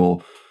old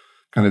people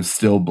kind of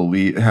still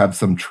have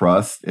some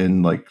trust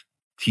in like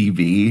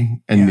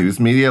TV and news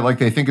media. Like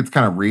they think it's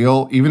kind of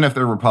real, even if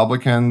they're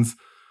Republicans.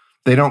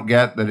 They don't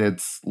get that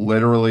it's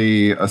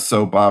literally a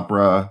soap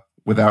opera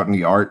without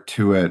any art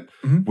to it,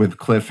 with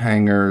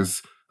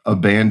cliffhangers,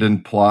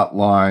 abandoned plot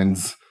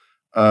lines,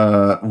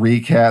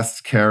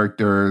 recast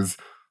characters,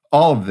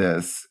 all of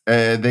this.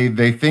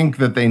 They think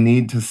that they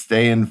need to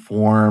stay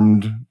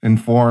informed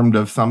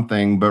of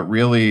something, but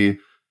really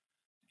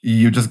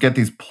you just get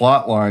these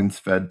plot lines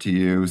fed to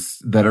you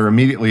that are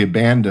immediately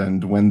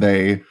abandoned when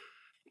they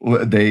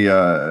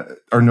are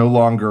no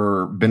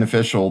longer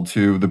beneficial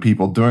to the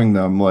people doing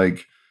them.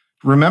 Like,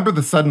 remember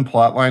the sudden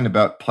plot line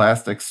about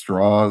plastic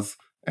straws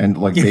and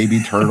like baby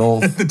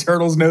turtles? The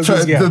turtles'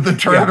 noses, the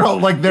turtle,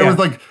 like there was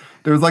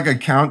like a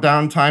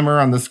countdown timer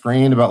on the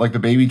screen about like the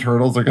baby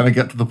turtles are going to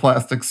get to the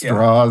plastic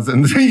straws.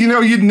 And,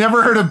 you'd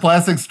never heard of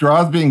plastic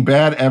straws being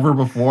bad ever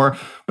before.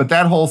 But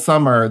that whole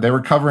summer, they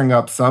were covering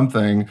up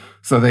something.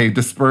 So they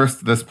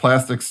dispersed this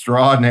plastic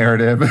straw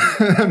narrative.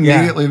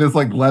 Immediately, this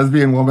like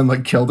lesbian woman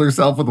like killed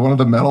herself with one of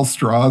the metal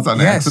straws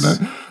on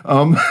accident.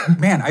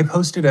 Man, I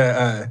posted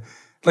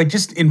like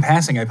just in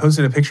passing, I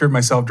posted a picture of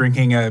myself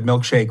drinking a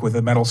milkshake with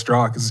a metal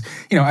straw, because,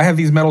 I have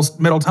these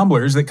metal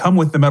tumblers that come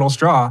with the metal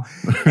straw.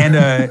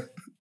 And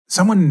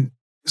someone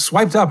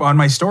swiped up on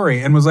my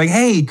story and was like,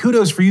 "Hey,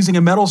 kudos for using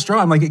a metal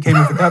straw." I'm like, "It came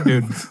with the cup,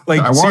 dude."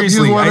 Like, I won't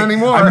seriously, use one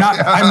anymore.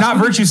 I'm not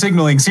virtue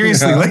signaling.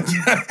 Seriously,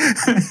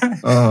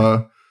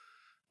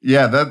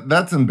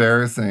 that's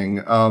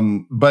embarrassing.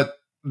 But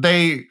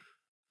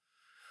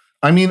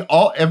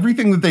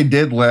everything that they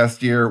did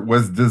last year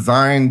was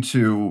designed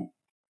to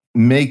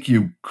make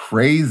you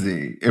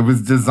crazy. It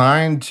was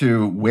designed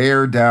to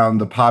wear down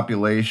the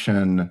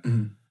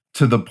population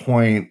to the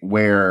point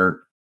where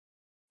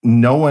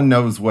no one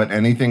knows what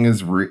anything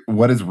is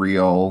what is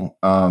real.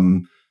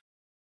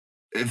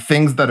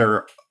 Things that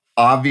are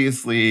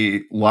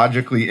obviously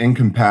logically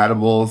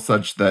incompatible,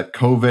 such that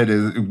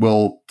COVID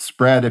will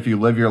spread if you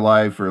live your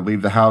life or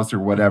leave the house or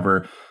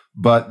whatever.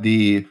 But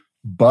the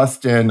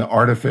bust in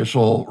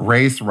artificial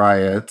race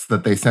riots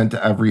that they sent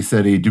to every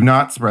city. Do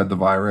not spread the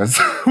virus,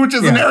 which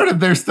is a narrative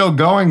they're still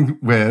going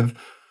with.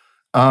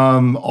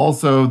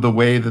 Also, the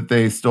way that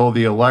they stole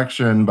the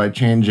election by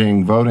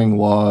changing voting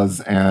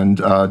laws and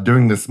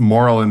doing this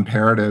moral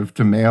imperative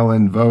to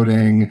mail-in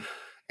voting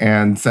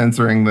and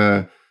censoring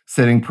the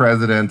sitting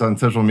president on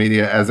social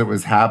media as it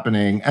was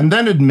happening, and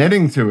then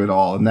admitting to it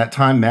all in that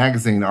Time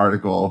magazine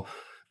article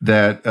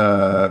that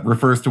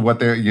refers to what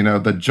they're,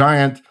 the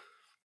giant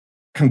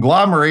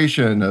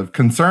conglomeration of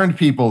concerned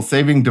people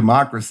saving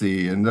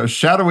democracy and the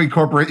shadowy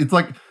corporate. It's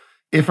like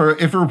if a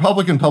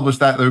Republican published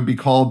that, it would be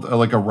called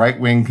like a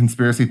right-wing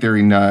conspiracy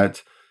theory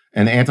nut,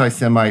 an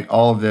anti-Semite,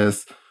 all of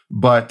this.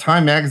 But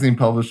Time magazine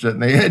published it,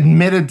 and they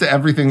admitted to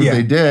everything that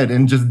they did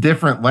in just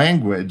different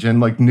language and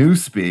like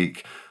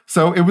newspeak.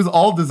 So it was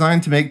all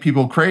designed to make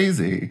people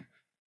crazy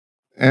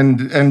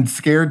and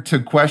scared to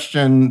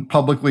question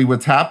publicly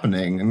what's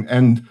happening.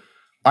 And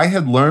I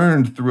had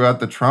learned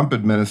throughout the Trump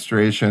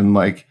administration,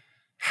 like,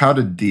 how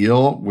to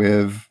deal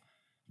with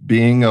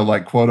being a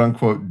like quote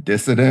unquote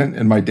dissident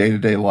in my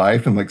day-to-day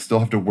life and like still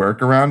have to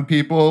work around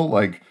people.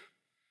 Like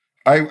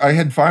I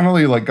had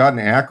finally like gotten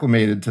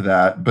acclimated to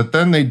that, but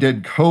then they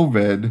did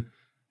COVID,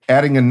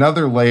 adding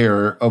another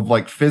layer of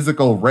like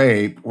physical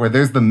rape where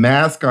there's the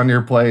mask on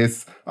your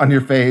face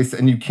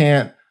and you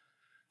can't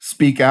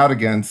speak out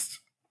against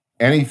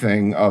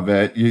anything of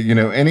it,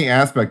 any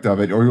aspect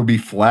of it, or you'll be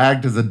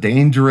flagged as a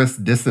dangerous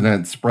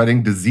dissident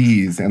spreading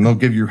disease and they'll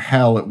give you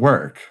hell at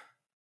work.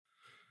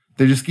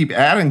 They just keep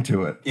adding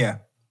to it. Yeah.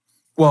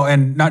 Well,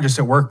 and not just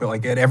at work, but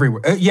like at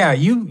everywhere.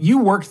 You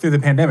worked through the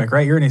pandemic,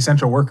 right? You're an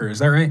essential worker. Is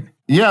that right?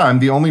 Yeah, I'm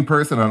the only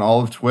person on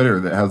all of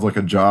Twitter that has like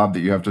a job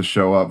that you have to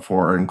show up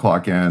for and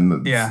clock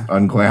in that's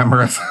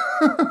unglamorous.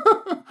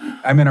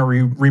 I'm in a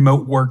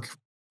remote work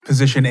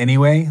position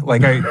anyway.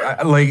 Like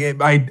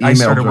I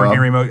started working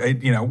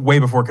remote, way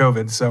before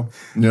COVID. So,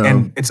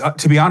 and it's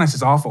to be honest,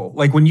 it's awful.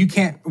 Like when you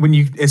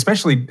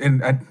especially, and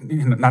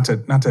not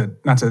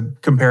to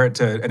compare it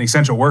to an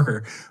essential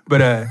worker,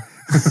 but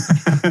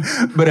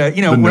when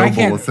I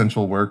can't,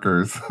 essential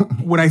workers.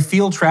 When I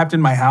feel trapped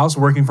in my house,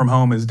 working from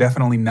home is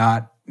definitely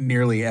not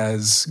nearly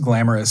as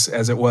glamorous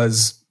as it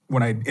was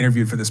when I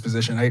interviewed for this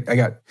position. I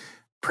got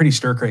pretty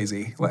stir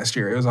crazy last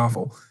year. It was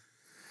awful.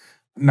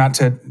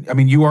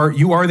 You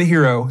are the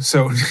hero.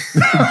 So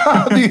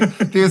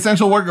the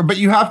essential worker, but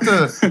you have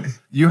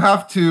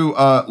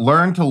to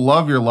learn to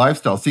love your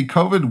lifestyle. See,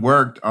 COVID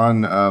worked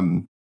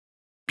on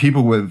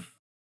people with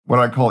what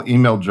I call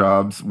email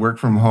jobs, work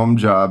from home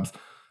jobs,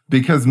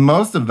 because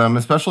most of them,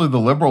 especially the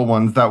liberal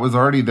ones, that was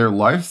already their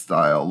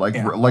lifestyle.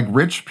 Like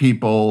rich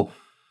people,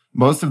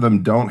 most of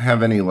them don't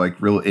have any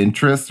like real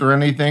interest or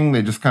anything.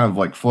 They just kind of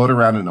like float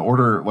around and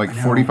order like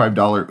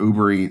 $45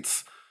 Uber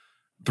Eats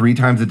 3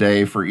 times a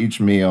day for each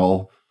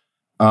meal,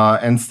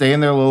 and stay in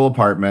their little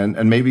apartment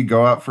and maybe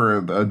go out for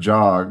a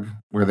jog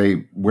where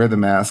they wear the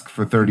mask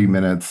for 30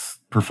 minutes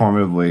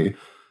performatively.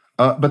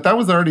 But that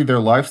was already their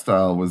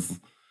lifestyle, was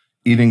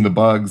eating the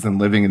bugs and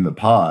living in the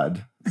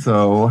pod.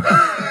 So,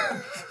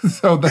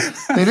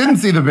 they didn't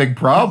see the big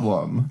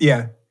problem.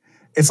 Yeah.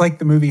 It's like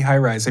the movie High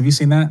Rise. Have you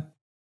seen that?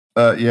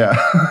 Yeah.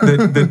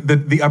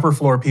 the upper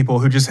floor people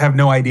who just have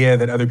no idea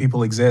that other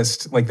people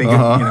exist. Like they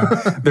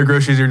get, their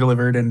groceries are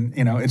delivered, and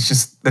it's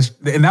just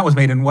and that was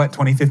made in what,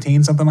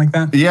 2015, something like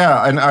that.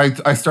 Yeah, and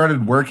I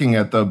started working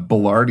at the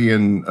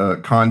Ballardian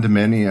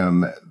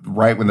condominium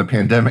right when the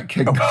pandemic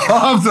kicked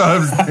off. So I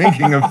was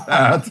thinking of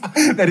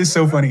that. That is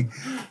so funny.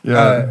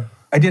 Yeah,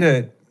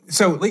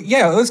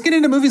 let's get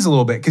into movies a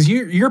little bit, because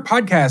your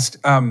podcast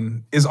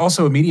is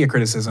also a media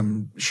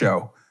criticism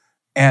show.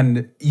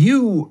 And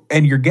you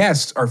and your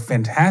guests are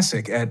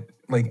fantastic at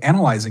like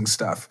analyzing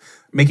stuff,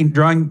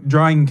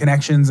 drawing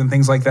connections and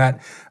things like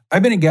that.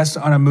 I've been a guest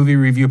on a movie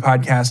review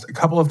podcast a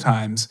couple of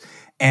times,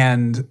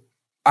 and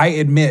I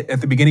admit at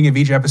the beginning of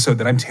each episode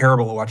that I'm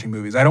terrible at watching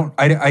movies. I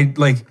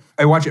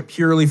watch it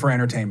purely for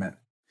entertainment.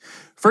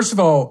 First of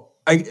all,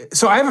 I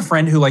have a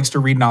friend who likes to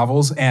read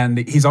novels, and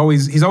he's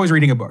always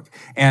reading a book.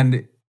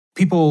 And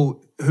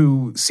people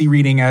who see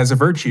reading as a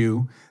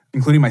virtue,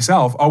 including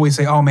myself, always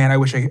say, "Oh man, I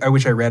wish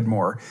I read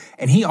more."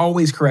 And he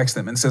always corrects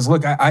them and says,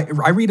 "Look,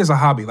 I read as a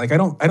hobby. Like I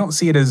don't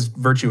see it as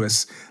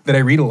virtuous that I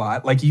read a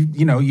lot. Like you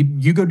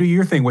go do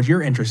your thing, what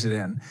you're interested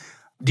in."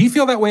 Do you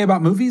feel that way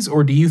about movies,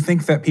 or do you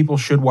think that people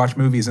should watch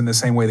movies in the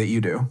same way that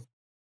you do?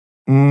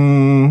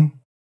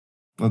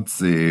 Let's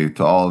see.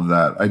 To all of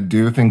that, I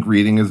do think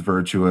reading is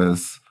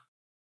virtuous.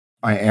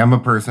 I am a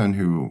person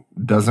who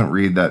doesn't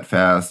read that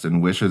fast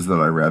and wishes that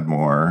I read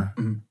more.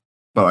 Mm-hmm.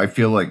 But I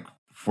feel like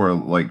for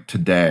like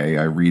today,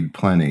 I read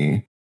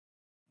plenty,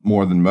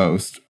 more than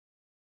most.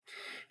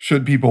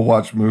 Should people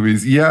watch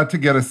movies? Yeah, to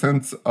get a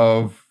sense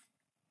of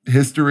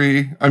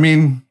history. I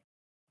mean,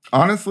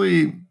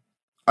 honestly,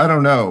 I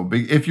don't know.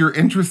 If you're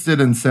interested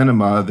in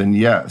cinema, then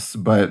yes.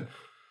 But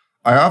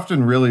I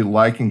often really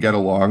like and get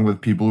along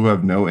with people who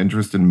have no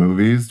interest in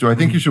movies. Do I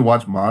think you should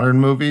watch modern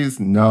movies?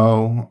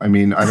 No. I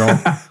mean, I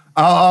don't.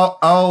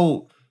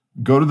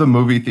 go to the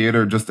movie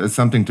theater just as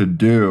something to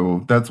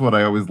do. That's what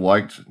I always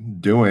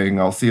liked doing.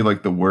 I'll see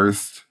like the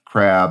worst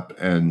crap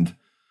and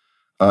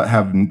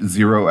have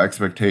zero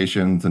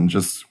expectations and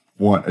just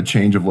want a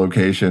change of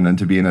location and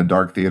to be in a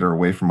dark theater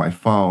away from my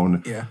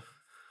phone. Yeah.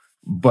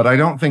 But I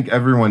don't think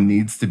everyone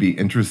needs to be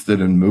interested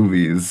in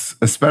movies,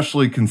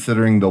 especially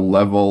considering the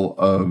level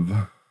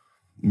of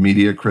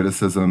media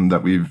criticism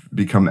that we've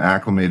become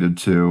acclimated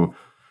to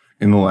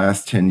in the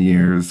last 10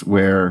 years,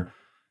 where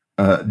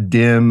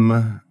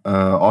dim,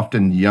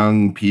 often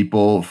young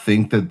people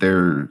think that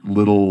their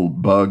little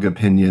bug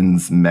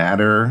opinions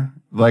matter.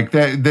 Like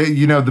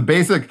the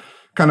basic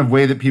kind of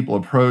way that people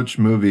approach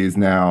movies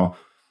now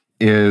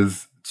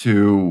is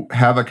to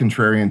have a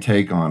contrarian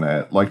take on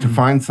it, like to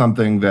find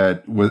something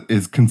that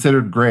is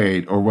considered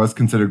great or was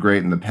considered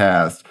great in the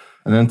past,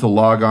 and then to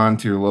log on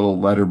to your little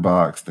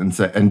letterbox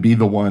and be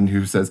the one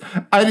who says,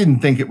 I didn't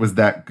think it was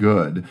that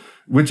good,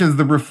 which is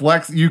the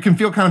reflex. You can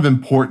feel kind of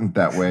important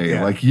that way.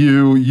 Yeah. Like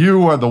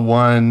you are the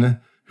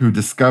one who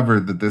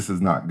discovered that this is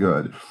not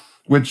good,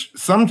 which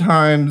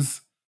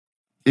sometimes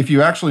if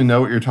you actually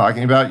know what you're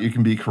talking about, you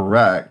can be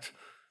correct.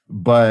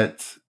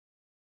 But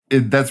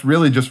that's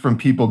really just from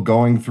people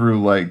going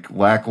through like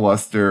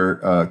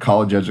lackluster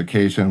college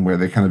education, where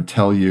they kind of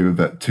tell you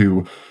that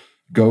to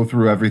go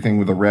through everything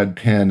with a red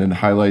pen and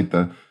highlight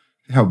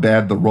how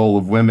bad the role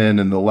of women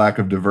and the lack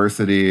of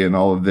diversity and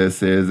all of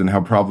this is and how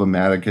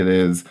problematic it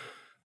is.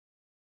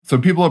 So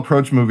people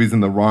approach movies in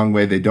the wrong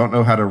way. They don't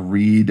know how to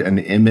read an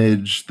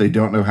image. They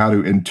don't know how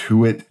to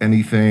intuit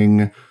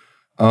anything.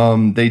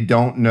 They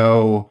don't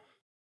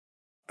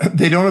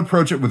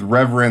approach it with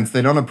reverence.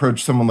 They don't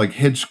approach someone like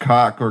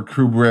Hitchcock or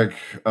Kubrick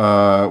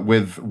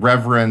with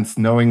reverence,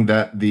 knowing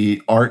that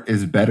the art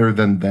is better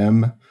than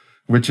them,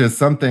 which is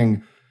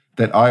something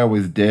that I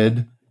always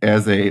did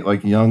as a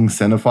like young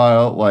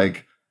cinephile.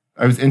 Like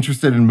I was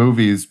interested in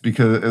movies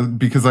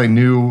because I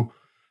knew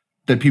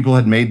that people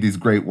had made these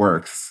great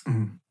works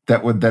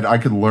that I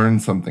could learn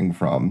something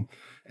from.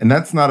 And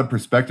that's not a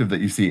perspective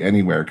that you see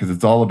anywhere, because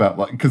it's all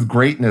about because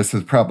greatness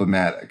is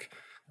problematic.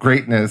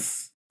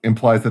 Greatness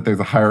implies that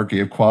there's a hierarchy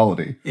of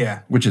quality,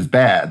 which is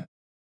bad.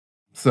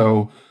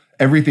 So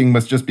everything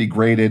must just be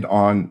graded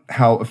on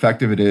how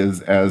effective it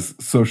is as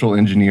social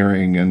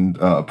engineering and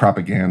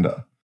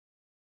propaganda.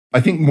 I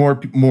think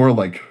more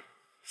like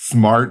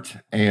smart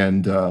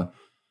and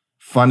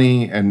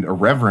funny and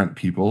irreverent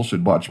people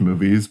should watch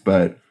movies,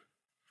 but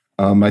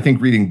I think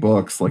reading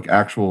books, like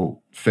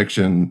actual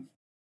fiction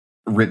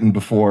written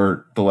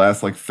before the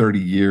last like 30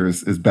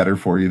 years, is better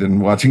for you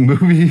than watching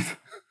movies.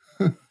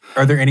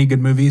 Are there any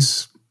good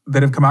movies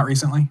that have come out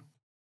recently?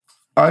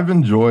 I've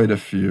enjoyed a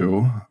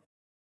few.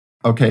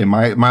 Okay,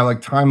 my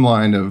like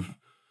timeline of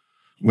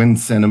when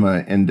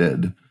cinema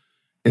ended.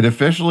 It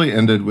officially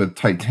ended with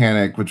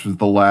Titanic, which was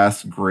the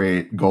last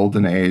great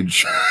golden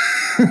age.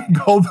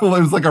 It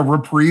was like a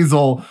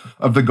reprisal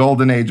of the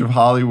golden age of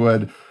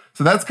Hollywood.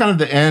 So that's kind of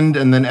the end.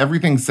 And then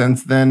everything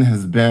since then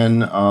has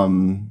been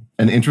an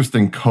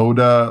interesting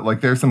coda.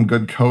 Like there's some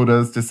good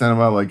codas to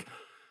cinema. Like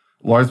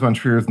Lars von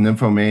Trier's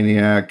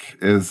Nymphomaniac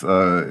is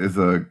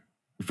one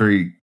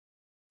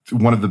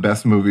of the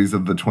best movies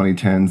of the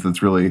 2010s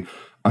that's really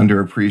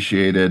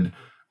underappreciated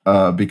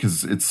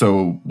because it's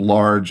so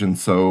large and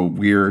so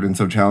weird and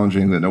so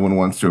challenging that no one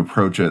wants to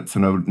approach it. So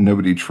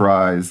nobody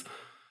tries.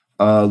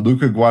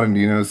 Luca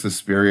Guadagnino's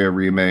Suspiria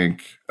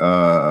remake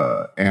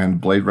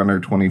and Blade Runner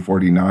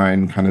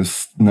 2049 kind of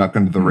snuck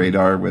under the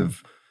radar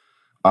with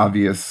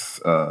obvious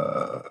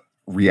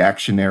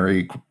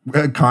reactionary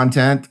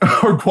content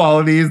or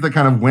qualities that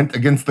kind of went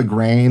against the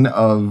grain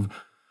of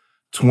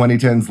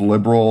 2010's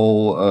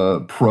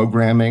liberal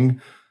programming.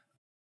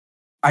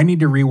 I need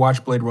to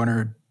rewatch Blade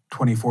Runner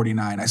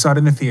 2049. I saw it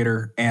in the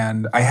theater,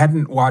 and I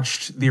hadn't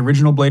watched the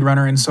original Blade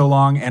Runner in so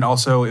long, and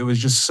also it was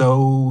just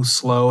so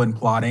slow and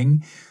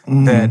plodding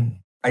that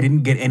I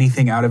didn't get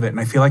anything out of it, and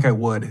I feel like I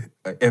would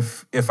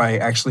if I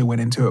actually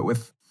went into it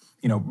with,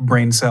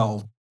 brain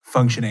cell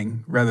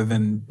functioning rather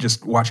than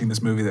just watching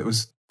this movie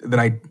that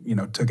I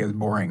took as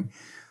boring.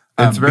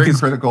 It's very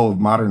critical of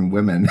modern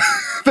women.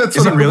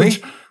 Is it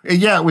really?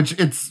 Which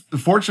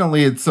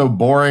fortunately it's so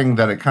boring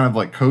that it kind of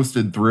like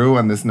coasted through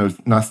on this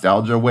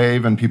nostalgia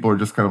wave, and people are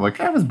just kind of like,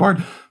 I was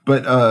bored.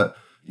 But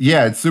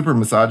it's super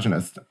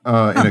misogynist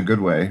in a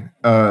good way.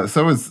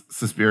 So is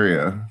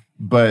Suspiria.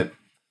 But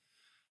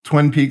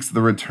Twin Peaks: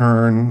 The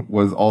Return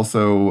was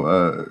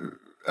also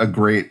a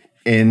great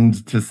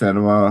end to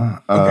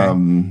cinema.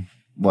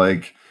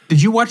 Okay.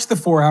 Did you watch the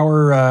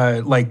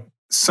 4-hour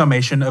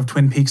summation of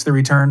Twin Peaks: The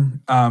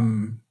Return?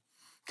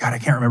 God, I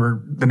can't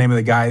remember the name of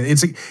the guy.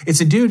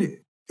 It's a dude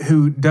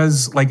who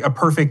does like a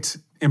perfect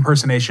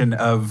impersonation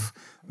of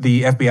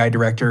the FBI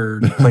director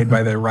played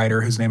by the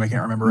writer whose name I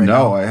can't remember right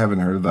now. No, I haven't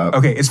heard of that.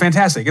 Okay, it's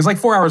fantastic. It's like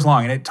 4 hours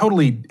long, and it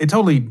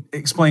totally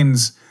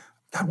explains.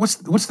 God, what's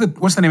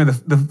the name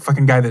of the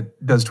fucking guy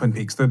that does Twin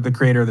Peaks, the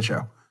creator of the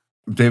show?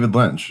 David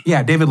Lynch.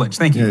 Yeah, David Lynch.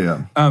 Thank you.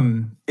 Yeah.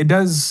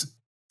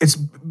 It's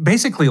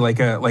basically like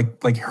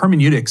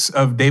hermeneutics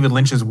of David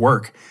Lynch's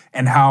work,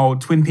 and how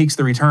Twin Peaks: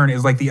 The Return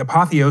is like the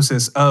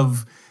apotheosis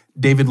of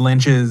David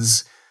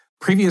Lynch's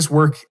previous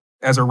work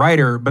as a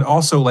writer, but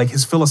also like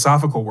his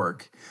philosophical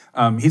work.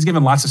 He's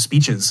given lots of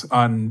speeches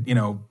on,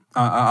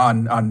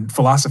 on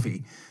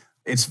philosophy.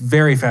 It's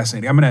very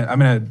fascinating. I'm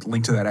gonna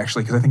link to that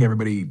actually, because I think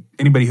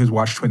anybody who's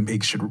watched Twin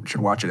Peaks should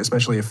watch it,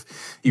 especially if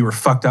you were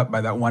fucked up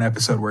by that one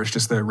episode where it's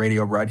just the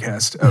radio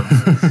broadcast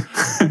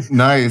of.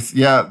 Nice,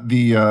 yeah.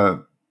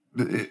 The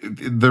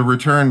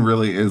return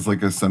really is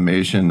like a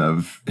summation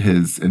of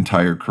his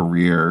entire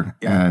career,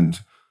 and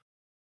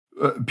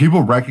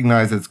people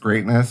recognize its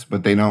greatness,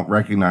 but they don't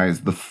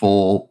recognize the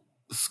full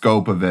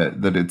scope of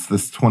it. That it's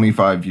this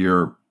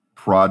 25-year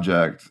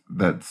project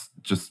that's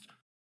just.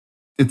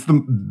 It's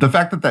the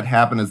fact that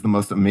happened is the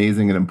most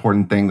amazing and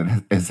important thing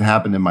that has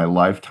happened in my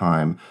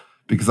lifetime,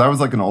 because I was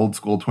like an old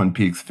school Twin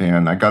Peaks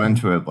fan. I got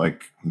into it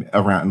like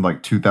around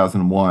like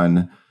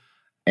 2001.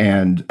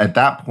 And at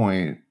that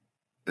point,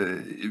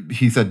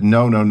 he said,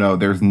 no,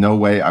 there's no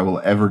way I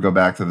will ever go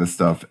back to this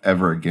stuff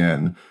ever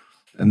again.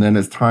 And then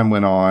as time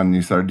went on,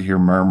 you started to hear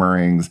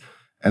murmurings.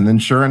 And then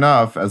sure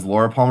enough, as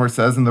Laura Palmer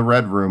says in the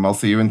Red Room, I'll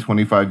see you in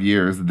 25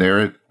 years. There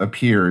it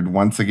appeared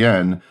once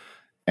again.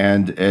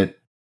 And it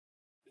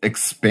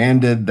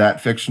expanded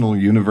that fictional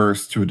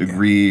universe to a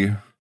degree,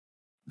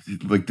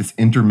 like this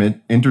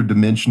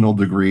interdimensional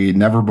degree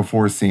never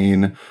before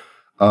seen.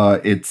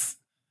 It's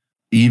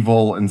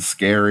evil and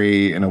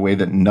scary in a way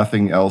that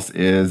nothing else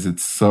is.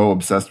 It's so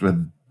obsessed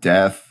with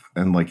death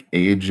and like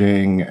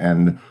aging,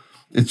 and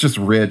it's just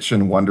rich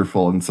and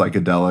wonderful and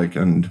psychedelic.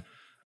 And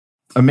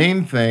a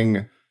main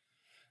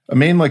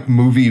like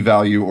movie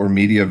value or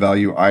media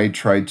value I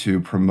try to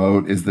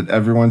promote is that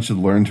everyone should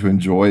learn to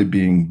enjoy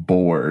being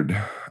bored.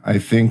 I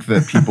think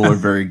that people are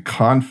very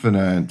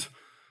confident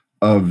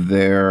of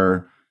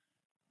their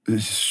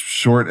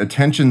short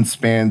attention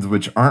spans,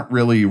 which aren't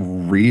really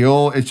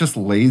real. It's just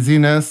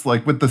laziness.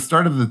 Like with the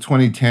start of the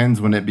 2010s,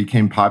 when it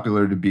became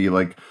popular to be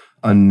like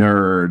a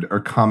nerd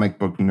or comic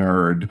book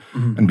nerd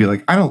and be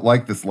like, I don't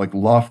like this like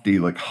lofty,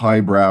 like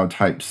highbrow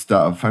type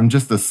stuff. I'm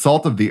just a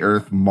salt of the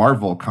earth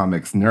Marvel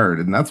Comics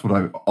nerd. And that's what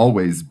I've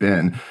always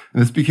been.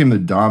 And this became the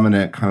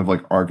dominant kind of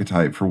like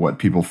archetype for what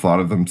people thought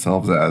of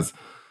themselves as.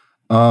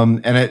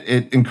 And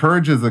it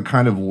encourages a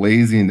kind of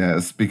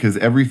laziness, because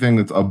everything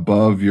that's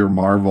above your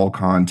Marvel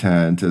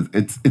content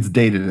it's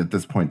dated at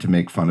this point to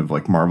make fun of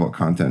like Marvel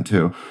content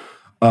too.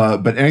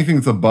 But anything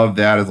that's above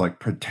that is like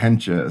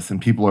pretentious, and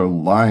people are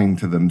lying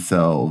to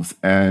themselves.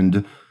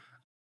 And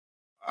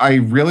I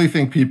really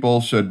think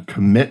people should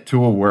commit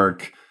to a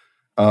work,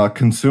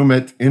 consume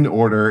it in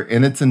order,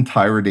 in its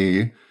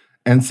entirety,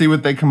 and see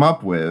what they come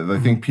up with. I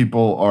think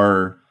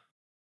people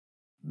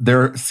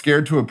they're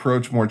scared to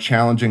approach more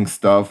challenging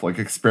stuff like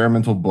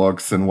experimental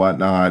books and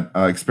whatnot,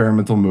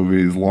 experimental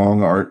movies,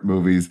 long art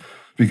movies,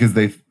 because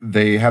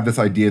they have this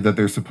idea that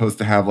they're supposed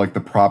to have like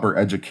the proper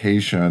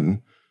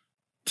education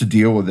to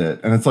deal with it.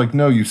 And it's like,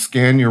 no, you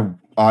scan your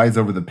eyes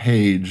over the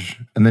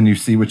page and then you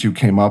see what you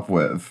came up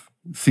with,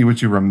 see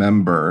what you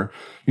remember.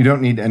 You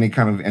don't need any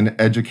kind of an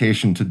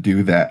education to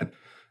do that.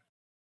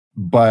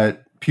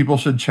 But people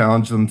should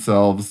challenge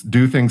themselves,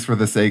 do things for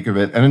the sake of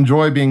it, and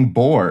enjoy being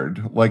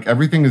bored. Like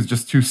everything is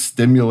just too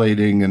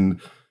stimulating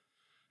and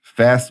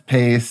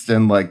fast-paced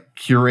and like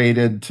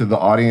curated to the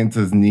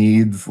audience's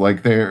needs,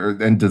 like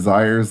and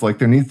desires. Like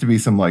there needs to be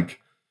some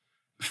like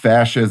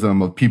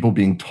fascism of people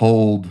being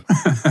told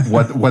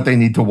what they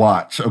need to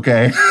watch.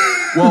 Okay.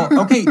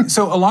 Well, okay.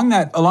 So along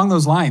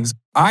those lines,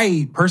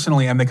 I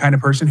personally am the kind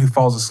of person who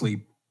falls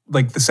asleep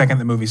like the second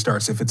the movie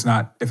starts if it's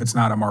not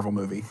a Marvel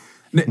movie.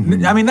 I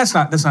mean, that's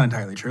not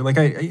entirely true. Like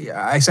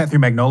I sat through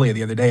Magnolia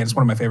the other day, and it's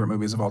one of my favorite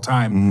movies of all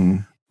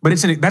time. But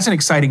that's an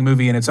exciting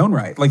movie in its own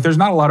right. Like there's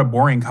not a lot of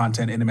boring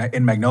content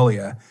in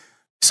Magnolia.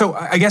 So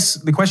I guess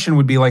the question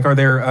would be like,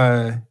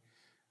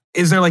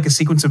 is there like a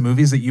sequence of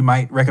movies that you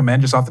might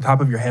recommend just off the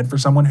top of your head for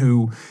someone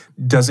who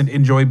doesn't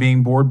enjoy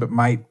being bored but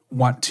might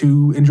want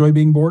to enjoy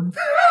being bored?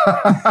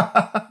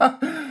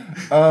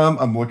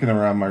 I'm looking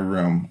around my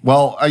room.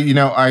 Well,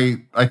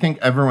 I think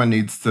everyone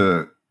needs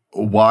to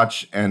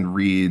watch and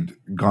read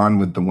Gone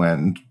with the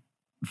Wind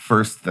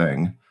first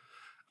thing,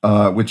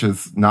 which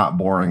is not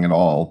boring at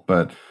all.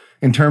 But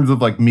in terms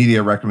of like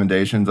media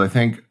recommendations, I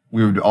think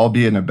we would all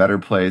be in a better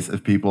place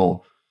if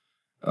people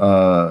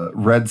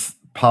read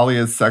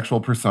Polia's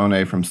Sexual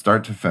Personae from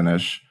start to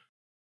finish,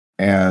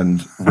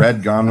 and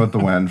read Gone with the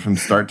Wind from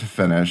start to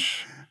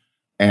finish,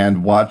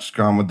 and watched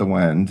Gone with the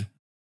Wind.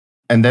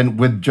 And then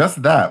with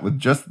just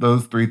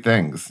those three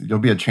things, you'll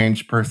be a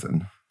changed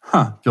person.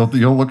 Huh.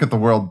 You'll look at the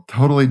world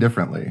totally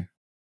differently.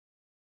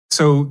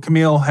 So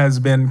Camille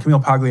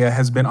Paglia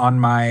has been on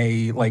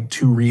my like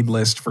to read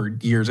list for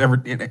years,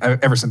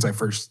 ever since I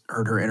first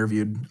heard her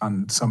interviewed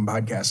on some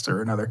podcast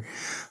or another.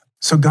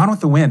 So Gone with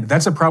the Wind,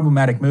 that's a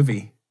problematic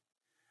movie.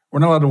 We're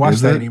not allowed to watch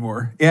that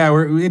anymore. Yeah,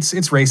 it's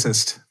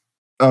racist.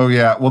 Oh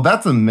yeah, well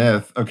that's a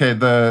myth. Okay,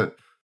 the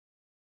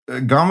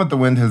Gone with the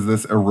Wind has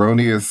this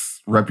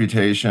erroneous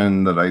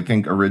reputation that I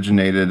think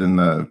originated in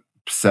the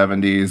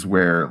 70s,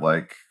 where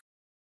like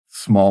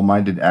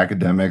small-minded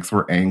academics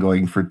were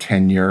angling for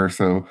tenure.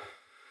 So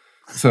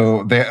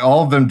So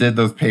all of them did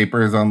those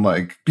papers on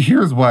like,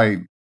 here's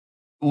why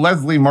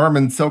Leslie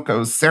Marmon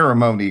Silko's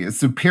ceremony is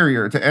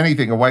superior to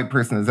anything a white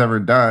person has ever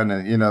done.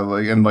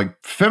 And, like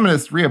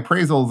feminist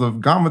reappraisals of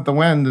Gone with the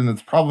Wind and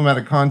its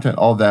problematic content,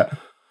 all that.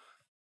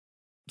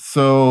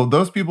 So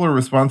those people are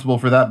responsible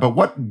for that. But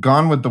what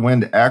Gone with the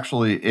Wind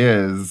actually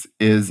is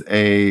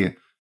an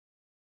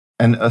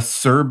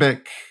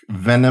acerbic,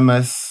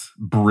 venomous,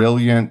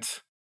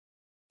 brilliant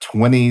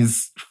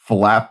 20s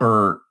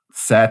flapper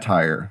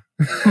satire.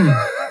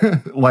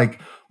 Like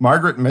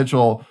Margaret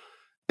Mitchell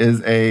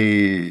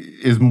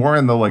is more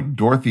in the like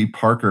Dorothy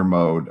Parker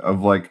mode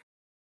of like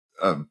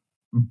a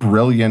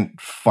brilliant,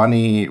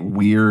 funny,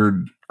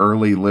 weird,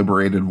 early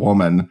liberated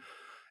woman.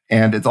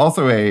 And it's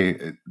also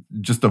the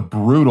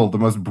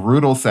most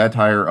brutal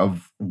satire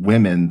of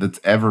women that's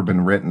ever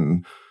been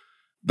written.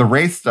 The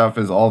race stuff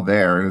is all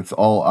there, and it's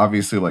all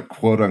obviously like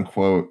quote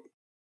unquote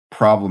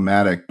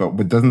problematic, but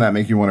doesn't that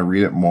make you want to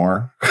read it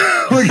more?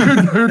 Like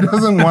who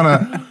doesn't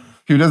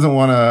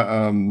want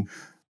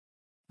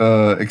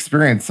to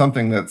experience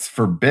something that's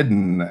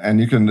forbidden,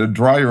 and you can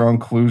draw your own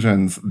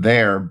conclusions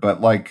there.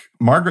 But like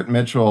Margaret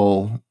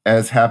Mitchell,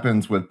 as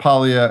happens with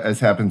Palia,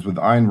 as happens with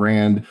Ayn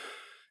Rand,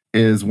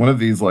 is one of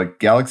these like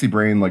galaxy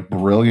brain, like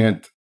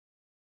brilliant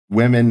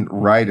women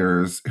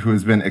writers who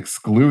has been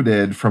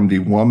excluded from the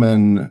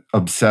woman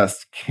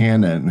obsessed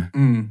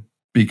canon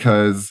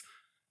because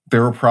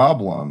they're a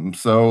problem.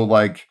 So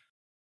like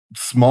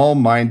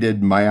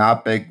small-minded,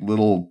 myopic,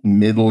 little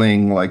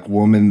middling like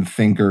woman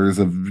thinkers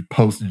of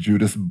post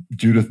Judith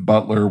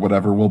Butler,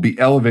 whatever, will be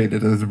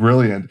elevated as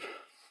brilliant.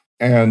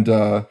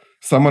 And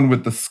someone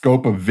with the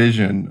scope of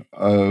vision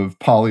of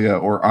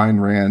Palia or Ayn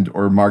Rand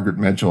or Margaret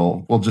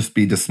Mitchell will just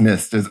be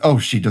dismissed as, oh,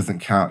 she doesn't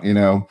count,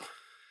 And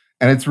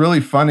it's really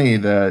funny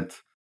that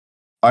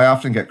I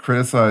often get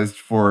criticized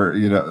for,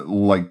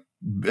 like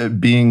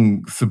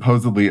being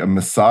supposedly a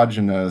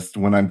misogynist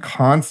when I'm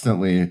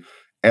constantly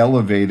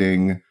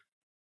elevating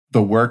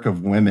the work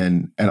of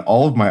women, and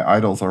all of my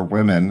idols are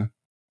women.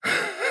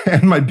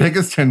 And my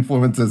biggest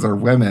influences are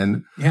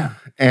women. Yeah.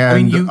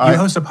 And you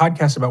host a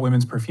podcast about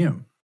women's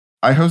perfume.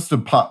 I host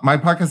my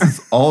podcast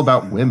is all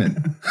about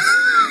women.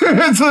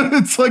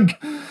 it's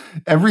like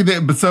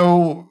everything. But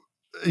so,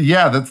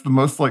 yeah, that's the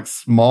most like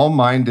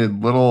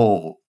small-minded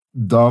little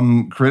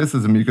dumb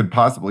criticism you could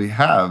possibly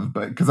have.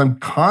 But because I'm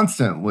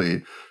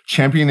constantly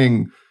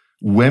championing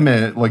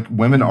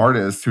women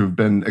artists who have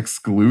been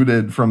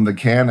excluded from the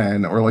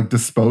canon or like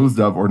disposed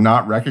of or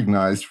not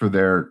recognized for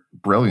their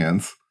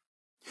brilliance.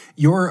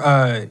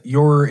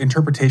 Your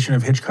interpretation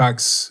of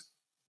Hitchcock's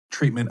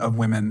treatment of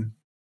women,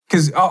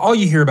 because all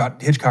you hear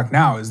about Hitchcock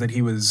now is that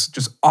he was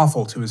just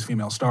awful to his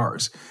female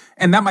stars.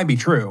 And that might be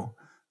true.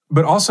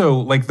 But also,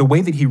 like, the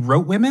way that he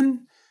wrote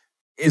women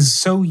is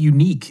so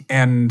unique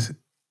and,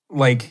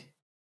 like,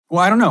 well,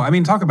 I don't know. I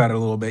mean, talk about it a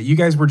little bit. You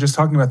guys were just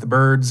talking about The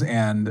Birds,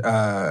 and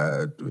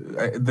the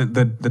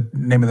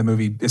name of the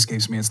movie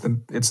escapes me. It's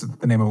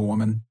the name of a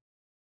woman.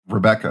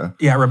 Rebecca.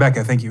 Yeah,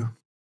 Rebecca. Thank you.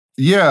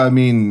 Yeah, I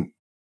mean,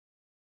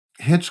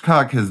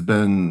 Hitchcock has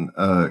been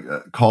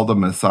called a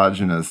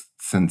misogynist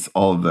since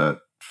all of that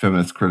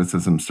feminist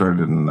criticism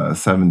started in the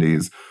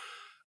 70s.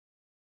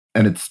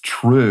 And it's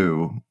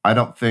true. I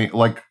don't think,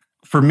 like,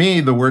 for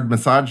me, the word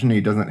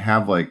misogyny doesn't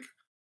have, like,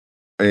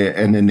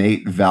 an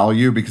innate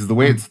value, because the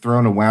way it's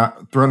thrown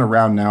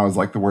around now is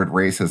like the word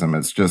racism.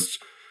 It's just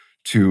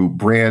to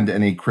brand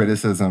any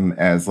criticism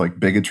as like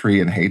bigotry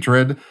and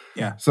hatred.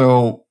 Yeah.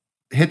 So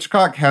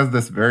Hitchcock has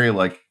this very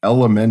like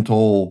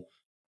elemental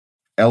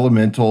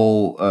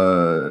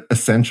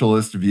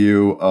essentialist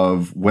view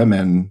of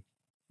women,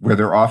 where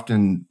they're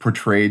often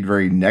portrayed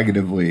very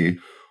negatively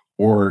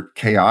or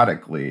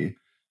chaotically.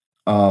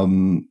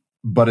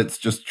 But it's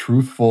just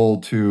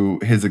truthful to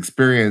his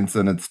experience,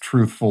 and it's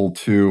truthful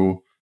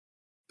to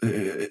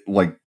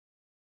like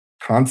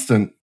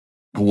constant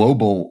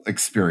global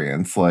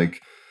experience.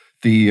 Like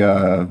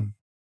the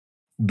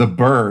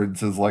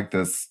Birds is like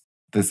this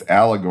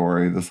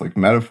allegory, this like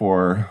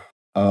metaphor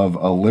of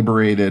a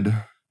liberated,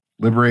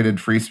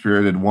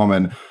 free-spirited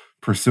woman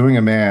pursuing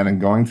a man and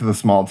going to the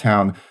small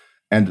town,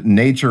 and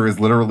nature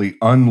is literally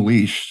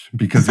unleashed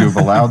because you've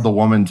allowed the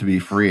woman to be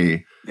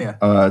free. Yeah.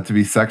 To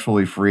be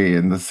sexually free.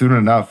 And soon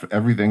enough,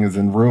 everything is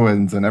in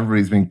ruins and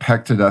everybody's being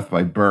pecked to death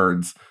by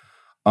birds,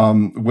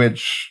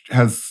 which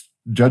has,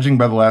 judging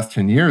by the last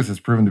 10 years, has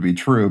proven to be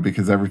true,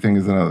 because everything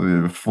is in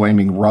a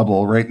flaming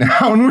rubble right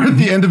now. And we're at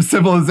the end of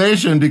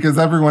civilization because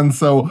everyone's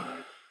so,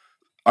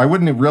 I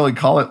wouldn't really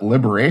call it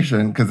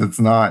liberation, because it's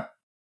not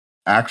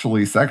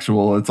actually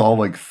sexual. It's all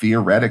like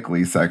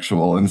theoretically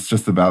sexual. And it's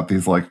just about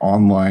these like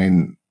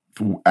online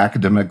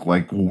academic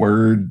like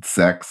word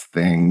sex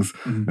things.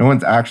 Mm-hmm. No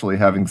one's actually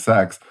having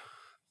sex.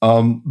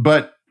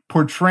 But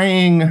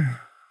portraying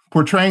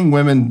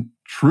women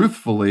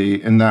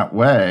truthfully in that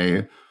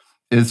way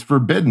is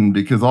forbidden,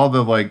 because all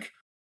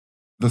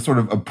the sort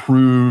of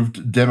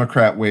approved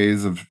Democrat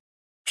ways of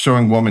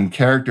showing woman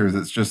characters,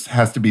 it's just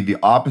has to be the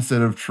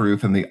opposite of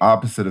truth and the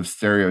opposite of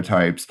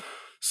stereotypes.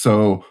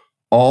 So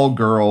all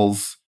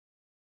girls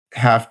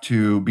have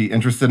to be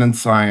interested in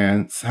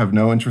science, have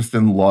no interest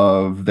in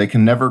love. They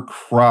can never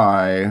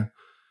cry.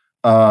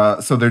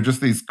 So they're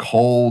just these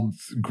cold,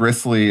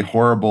 gristly,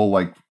 horrible,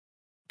 like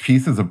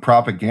pieces of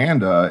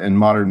propaganda in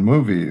modern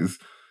movies.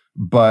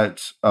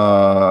 But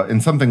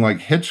in something like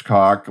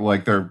Hitchcock,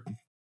 like they're,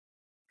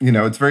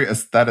 it's very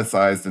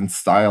aestheticized and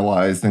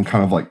stylized and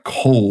kind of like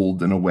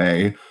cold in a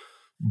way,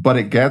 but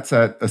it gets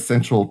at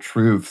essential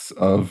truths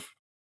of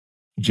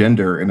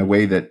gender in a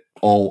way that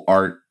all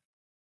art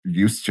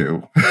used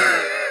to,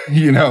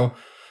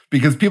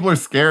 because people are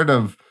scared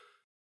of,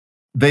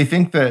 they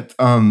think that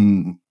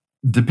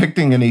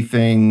depicting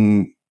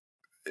anything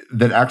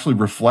that actually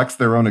reflects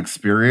their own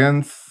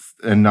experience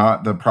and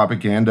not the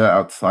propaganda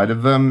outside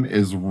of them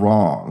is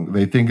wrong.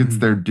 They think it's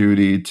their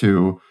duty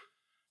to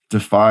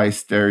defy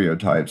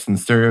stereotypes, and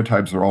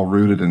stereotypes are all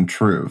rooted in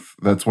truth.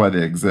 That's why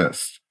they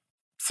exist.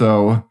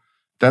 So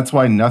that's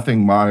why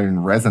nothing modern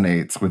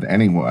resonates with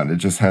anyone. It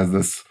just has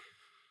this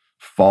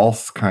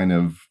false kind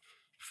of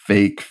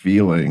fake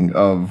feeling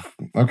of,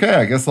 okay,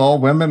 I guess all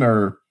women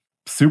are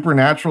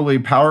supernaturally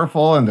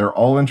powerful and they're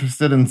all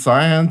interested in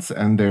science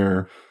and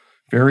they're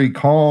very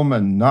calm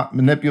and not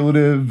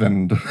manipulative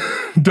and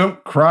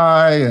don't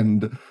cry.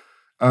 And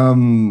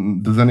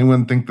does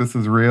anyone think this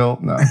is real?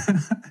 No.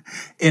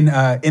 In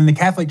the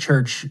Catholic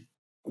Church,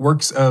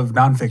 works of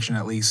nonfiction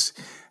at least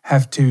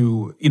have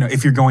to,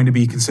 if you're going to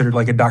be considered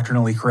like a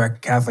doctrinally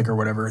correct Catholic or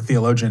whatever,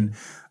 theologian,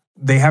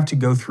 they have to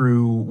go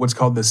through what's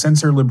called the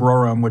censor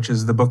librorum, which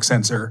is the book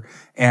censor,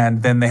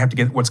 and then they have to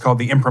get what's called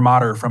the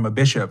imprimatur from a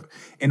bishop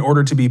in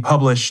order to be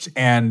published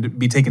and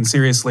be taken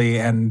seriously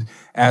and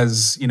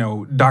as,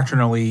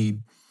 doctrinally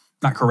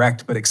not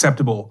correct, but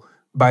acceptable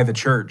by the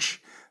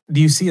church.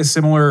 Do you see a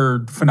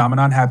similar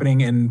phenomenon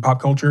happening in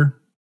pop culture?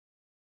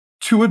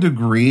 To a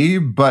degree,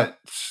 but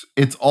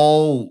it's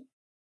all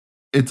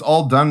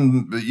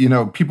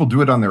done, people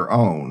do it on their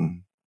own.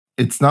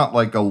 It's not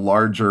like a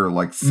larger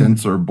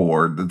censor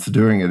board that's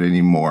doing it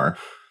anymore.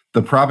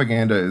 The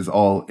propaganda is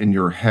all in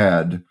your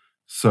head.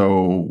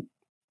 So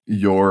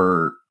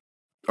your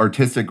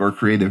artistic or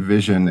creative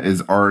vision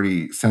is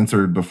already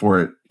censored before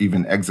it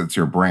even exits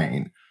your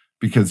brain,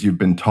 because you've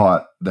been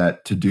taught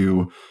that to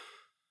do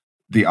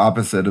the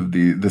opposite of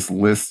this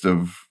list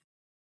of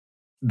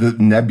the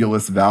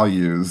nebulous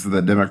values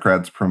that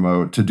Democrats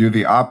promote, to do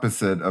the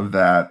opposite of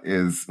that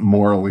is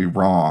morally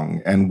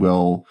wrong and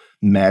will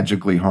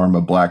magically harm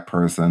a Black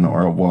person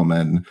or a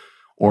woman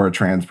or a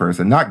trans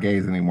person. Not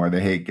gays anymore.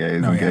 They hate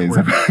gays.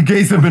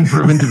 Gays have been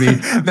proven to be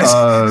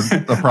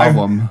a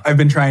problem. I've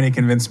been trying to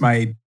convince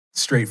my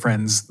straight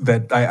friends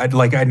that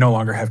I no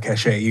longer have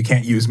cachet. You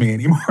can't use me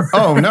anymore.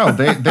 Oh, no.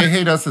 They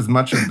hate us as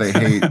much as they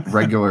hate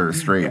regular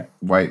straight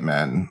white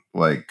men.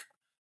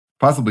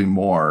 Possibly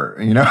more,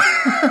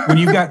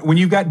 when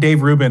you've got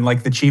Dave Rubin,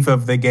 like the chief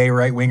of the gay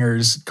right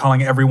wingers,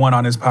 calling everyone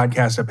on his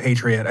podcast a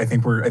patriot, I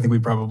think we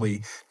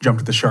probably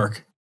jumped the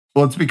shark.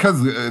 Well, it's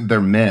because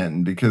they're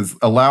men. Because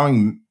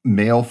allowing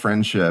male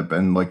friendship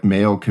and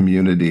male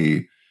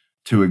community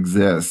to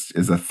exist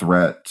is a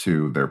threat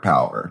to their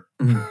power,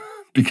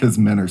 because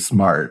men are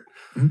smart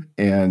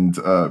and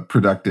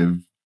productive.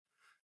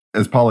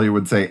 As Polly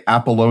would say,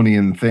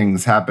 Apollonian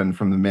things happen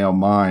from the male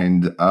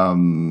mind.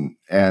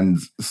 And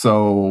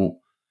so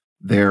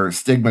their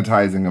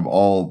stigmatizing of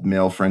all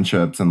male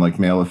friendships and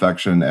male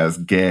affection as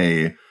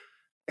gay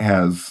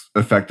has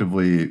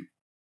effectively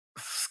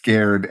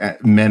scared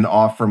men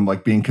off from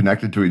being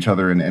connected to each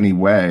other in any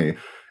way.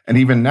 And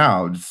even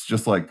now, it's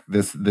just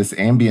this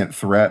ambient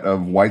threat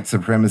of white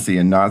supremacy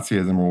and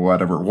Nazism or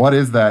whatever. What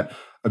is that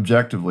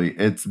objectively?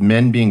 It's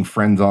men being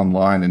friends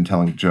online and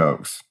telling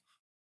jokes.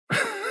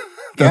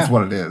 That's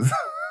what it is.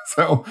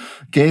 So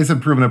gays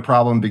have proven a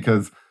problem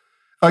because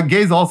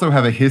gays also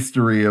have a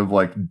history of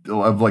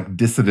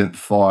dissident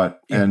thought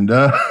and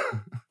we're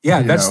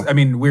not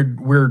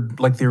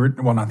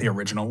the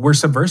original. We're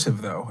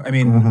subversive though. I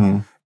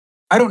mean,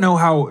 I don't know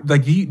how.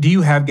 Do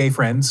you have gay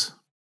friends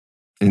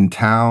in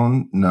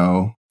town?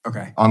 No.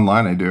 Okay.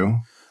 Online, I do.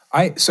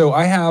 I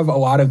have a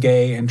lot of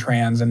gay and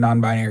trans and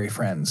non-binary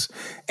friends,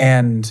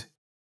 and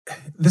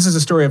this is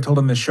a story I've told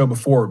on this show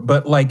before,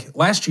 but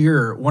last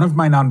year, one of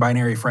my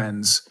non-binary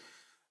friends,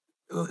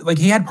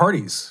 he had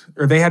parties,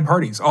 or they had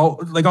parties all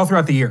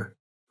throughout the year.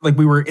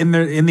 We were in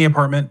the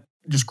apartment,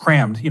 just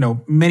crammed,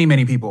 many,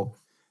 many people.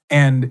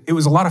 And it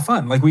was a lot of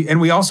fun.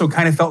 We also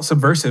kind of felt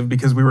subversive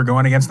because we were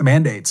going against the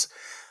mandates.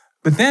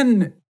 But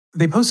then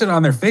they posted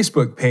on their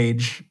Facebook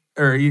page,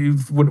 or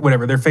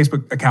whatever, their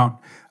Facebook account,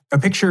 a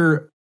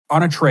picture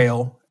on a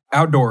trail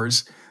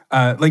outdoors,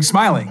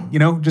 smiling,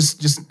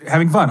 just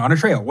having fun on a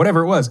trail,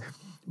 whatever it was.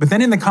 But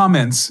then in the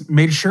comments,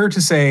 made sure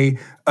to say,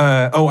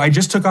 I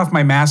just took off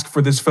my mask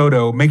for this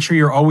photo. Make sure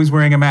you're always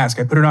wearing a mask.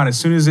 I put it on as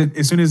soon as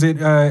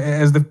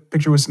the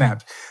picture was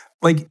snapped.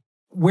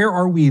 Where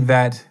are we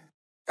that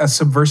a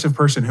subversive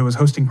person who was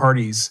hosting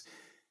parties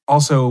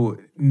also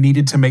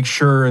needed to make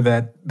sure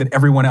that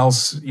everyone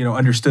else,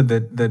 understood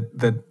that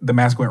the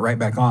mask went right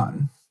back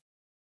on?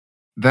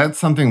 That's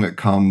something that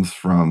comes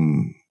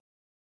from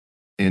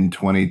in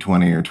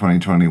 2020 or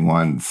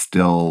 2021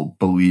 still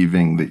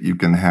believing that you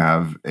can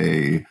have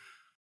a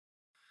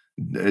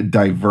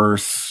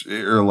diverse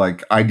or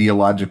like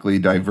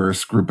ideologically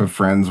diverse group of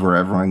friends where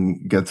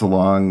everyone gets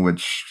along,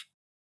 which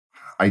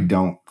I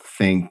don't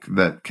think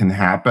that can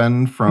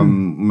happen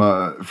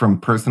from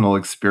personal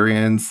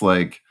experience.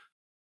 Like,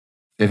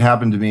 it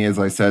happened to me, as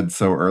I said,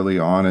 so early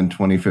on in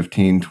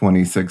 2015,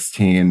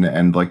 2016,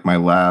 and like my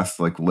last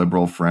like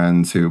liberal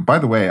friends who, by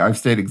the way, I've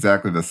stayed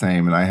exactly the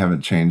same and I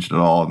haven't changed at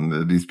all.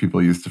 And these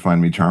people used to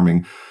find me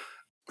charming.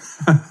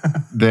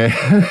 they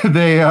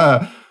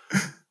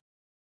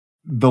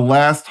the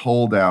last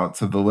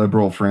holdouts of the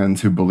liberal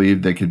friends who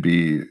believed they could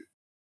be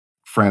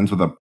friends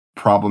with a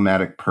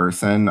problematic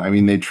person, I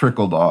mean, they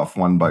trickled off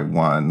one by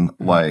one,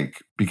 like,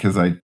 because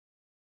I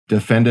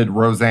defended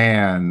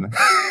Roseanne.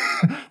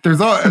 There's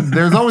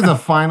always a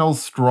final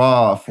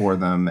straw for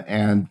them,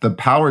 and the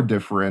power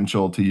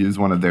differential, to use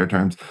one of their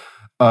terms,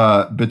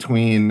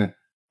 between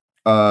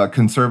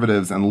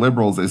conservatives and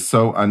liberals is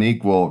so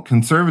unequal.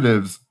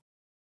 Conservatives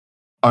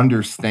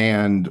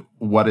understand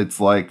what it's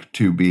like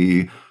to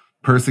be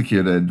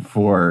persecuted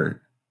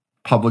for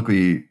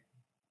publicly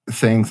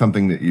saying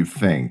something that you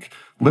think.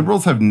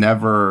 Liberals have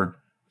never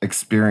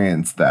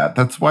experienced that.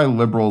 That's why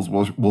liberals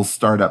will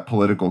start up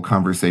political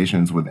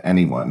conversations with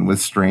anyone,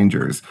 with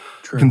strangers.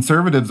 True.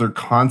 Conservatives are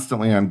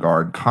constantly on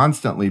guard,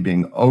 constantly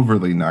being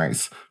overly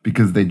nice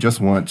because they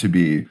just want to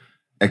be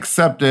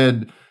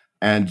accepted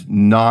and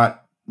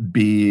not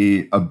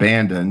be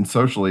abandoned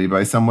socially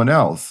by someone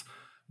else.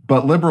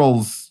 But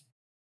liberals,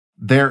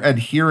 their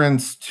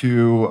adherence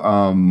to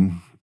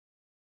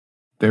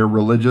their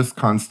religious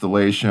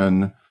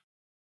constellation,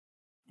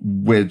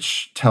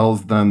 which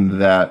tells them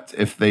that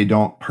if they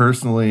don't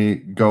personally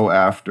go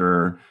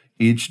after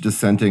each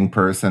dissenting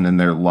person in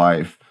their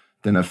life,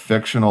 then a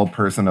fictional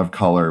person of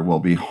color will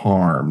be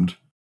harmed.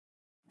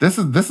 This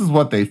is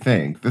what they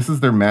think. This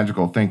is their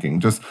magical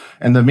thinking.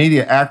 And the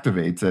media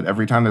activates it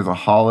every time there's a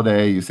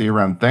holiday. You see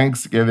around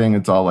Thanksgiving,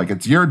 it's all like,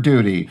 it's your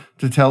duty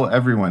to tell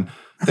everyone.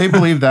 They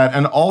believe that.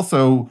 And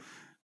also,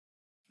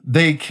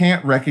 they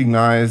can't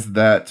recognize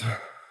that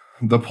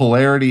the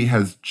polarity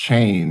has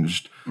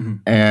changed. Mm-hmm.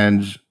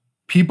 And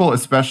people,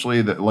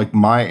 especially that like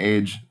my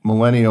age,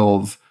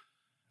 millennials,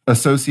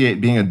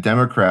 associate being a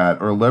Democrat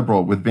or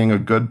liberal with being a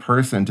good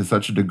person to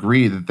such a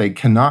degree that they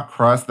cannot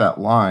cross that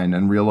line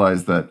and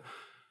realize that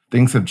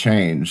things have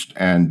changed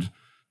and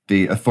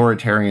the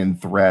authoritarian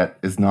threat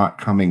is not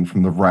coming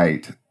from the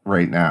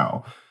right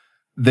now.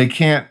 They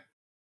can't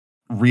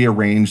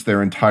rearrange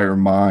their entire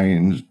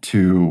mind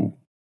to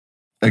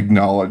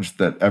acknowledge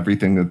that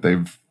everything that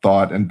they've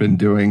thought and been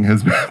doing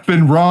has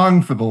been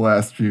wrong for the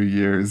last few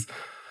years.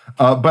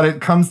 But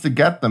it comes to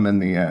get them in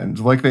the end.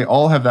 Like, they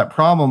all have that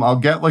problem. I'll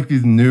get like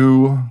these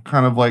new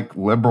kind of like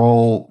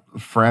liberal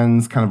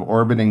friends kind of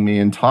orbiting me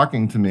and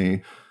talking to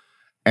me.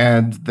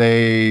 And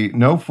they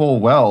know full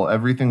well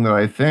everything that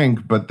I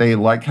think, but they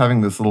like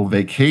having this little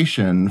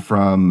vacation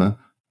from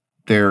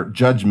their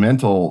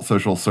judgmental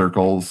social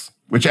circles,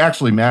 which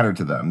actually matter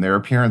to them. Their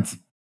appearance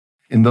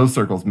in those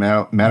circles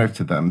matter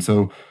to them.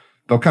 So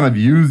they'll kind of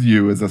use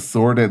you as a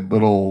sordid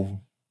little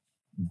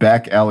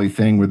back alley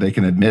thing where they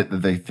can admit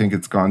that they think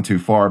it's gone too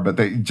far, but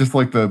they just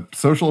like the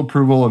social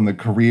approval and the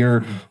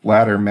career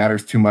ladder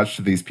matters too much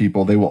to these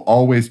people. They will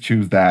always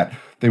choose that.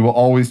 They will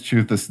always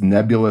choose this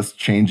nebulous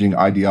changing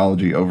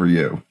ideology over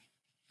you.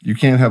 You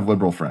can't have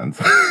liberal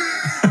friends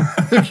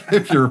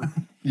if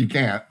you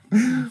can't.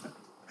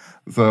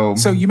 So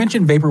you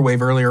mentioned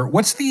vaporwave earlier.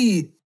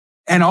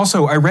 And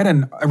also I read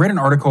an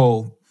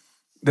article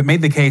that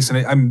made the case,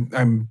 and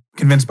I'm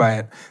convinced by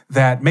it,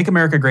 that Make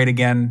America Great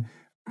Again,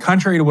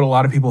 contrary to what a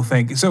lot of people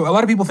think. So a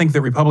lot of people think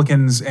that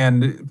Republicans,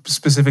 and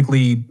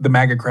specifically the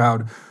MAGA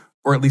crowd,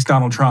 or at least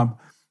Donald Trump,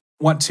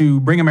 want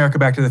to bring America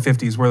back to the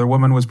 50s, where the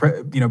woman was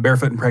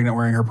barefoot and pregnant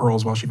wearing her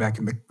pearls while she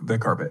vacuumed the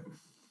carpet.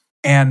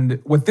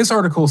 And what this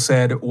article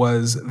said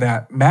was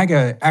that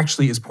MAGA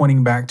actually is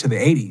pointing back to the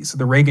 80s,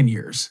 the Reagan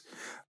years.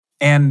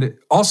 And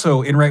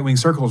also in right-wing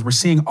circles, we're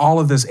seeing all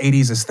of this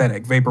 80s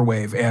aesthetic,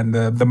 vaporwave, and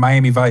the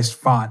Miami Vice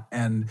font,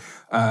 and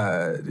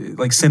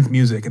like synth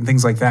music and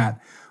things like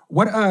that.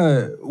 What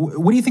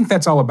do you think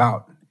that's all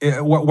about?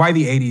 Why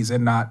the 80s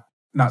and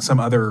not some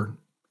other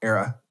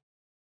era?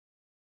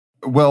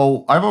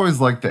 Well, I've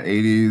always liked the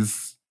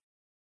 80s.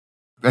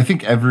 I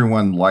think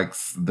everyone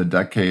likes the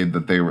decade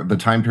that the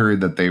time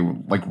period that they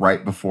like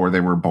right before they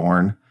were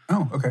born.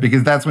 Oh, okay.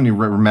 Because that's when you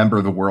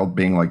remember the world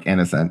being like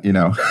innocent, you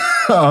know.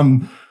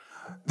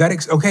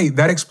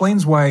 That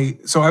explains why.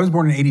 So I was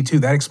born in 82.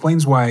 That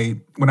explains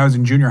why when I was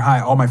in junior high,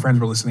 all my friends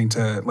were listening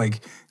to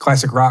like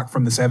classic rock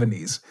from the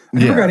 70s. I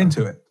never got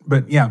into it,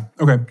 but yeah,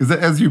 okay. Because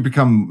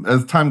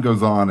as time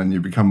goes on and you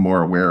become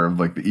more aware of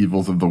like the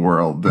evils of the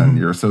world, then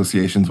your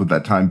associations with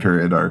that time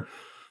period are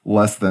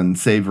less than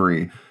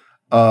savory.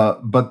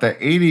 But the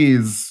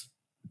 80s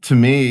to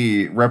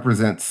me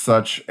represents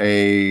such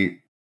a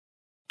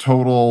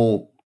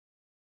total,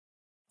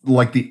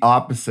 like the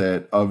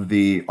opposite of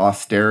the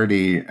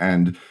austerity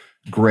and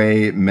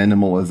gray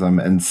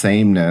minimalism and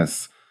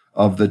sameness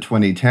of the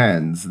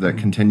 2010s that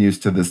continues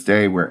to this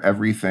day, where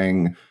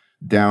everything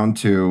down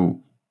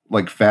to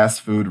like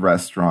fast food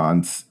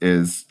restaurants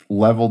is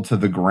leveled to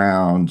the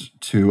ground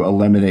to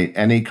eliminate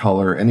any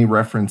color, any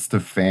reference to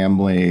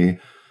family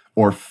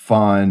or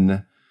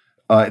fun.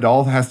 It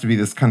all has to be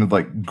this kind of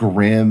like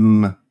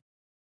grim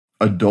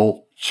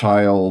adult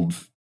child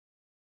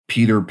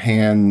Peter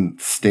Pan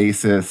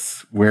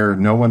stasis where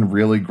no one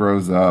really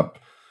grows up.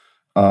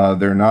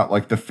 They're not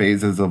like the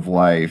phases of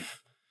life.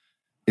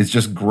 It's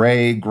just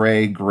gray,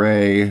 gray,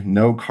 gray,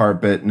 no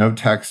carpet, no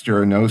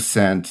texture, no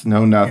scent,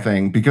 no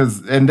nothing. Yeah.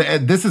 Because, and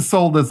this is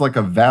sold as like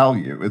a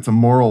value. It's a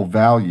moral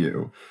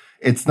value.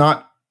 It's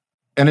not,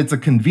 and it's a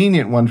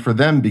convenient one for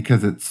them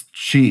because it's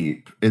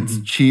cheap.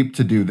 It's cheap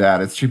to do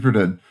that. It's cheaper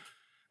to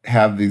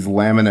have these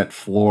laminate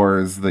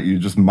floors that you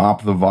just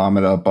mop the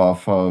vomit up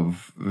off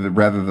of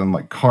rather than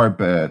like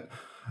carpet.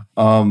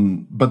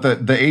 But the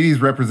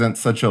 80s represent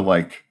such a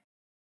like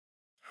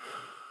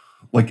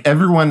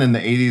everyone in the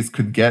 80s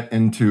could get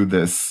into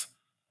this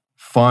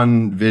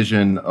fun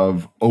vision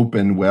of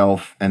open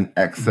wealth and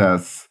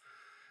excess.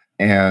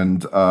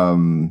 And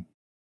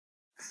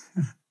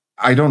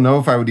I don't know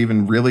if I would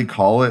even really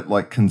call it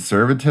like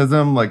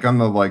conservatism. Like on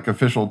the like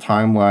official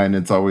timeline,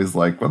 it's always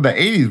like, well, the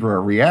 80s were a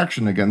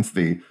reaction against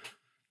the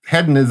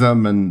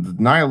hedonism and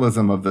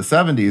nihilism of the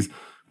 70s,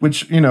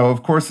 which, you know,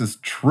 of course is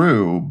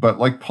true, but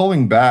like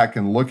pulling back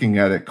and looking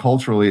at it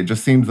culturally, it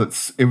just seems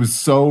that it was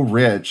so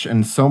rich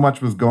and so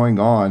much was going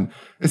on,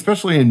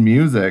 especially in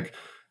music.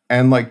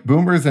 And like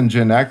boomers and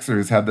Gen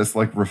Xers have this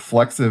like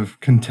reflexive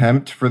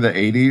contempt for the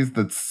 80s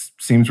that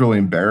seems really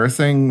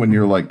embarrassing when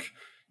you're like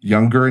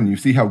younger and you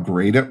see how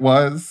great it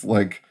was.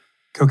 Like,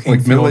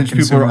 middle-aged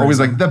people are always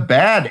like, the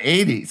bad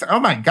 80s. Oh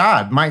my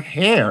God, my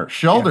hair,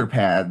 shoulder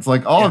pads,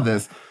 like all of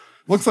this.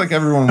 Looks like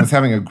everyone was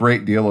having a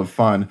great deal of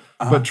fun.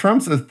 But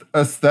Trump's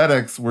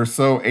aesthetics were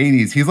so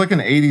 80s. He's like an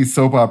 80s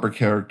soap opera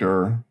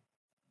character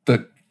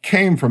that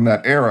came from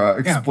that era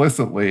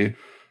explicitly.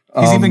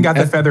 He's even got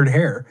the feathered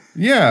hair.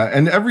 Yeah,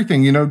 and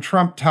everything. You know,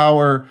 Trump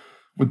Tower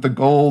with the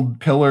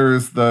gold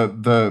pillars,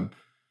 the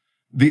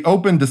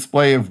open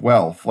display of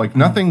wealth. Like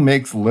nothing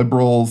makes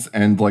liberals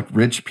and like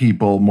rich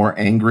people more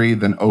angry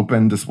than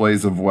open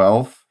displays of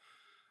wealth.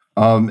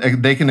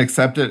 They can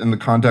accept it in the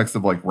context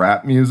of like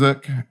rap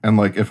music and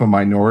like if a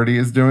minority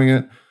is doing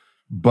it,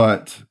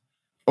 but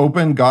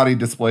open gaudy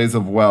displays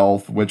of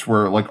wealth, which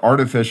were like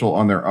artificial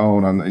on their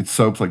own on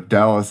soaps like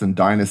Dallas and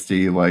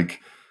Dynasty, like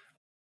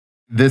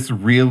this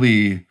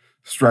really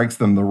strikes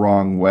them the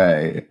wrong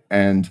way.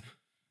 And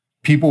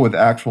people with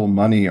actual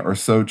money are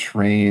so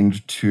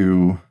trained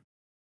to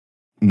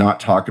not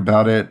talk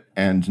about it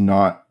and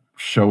not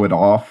show it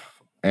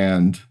off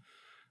and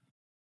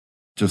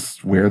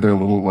just wear their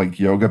little like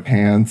yoga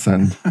pants,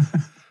 and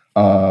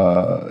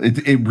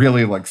it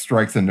really like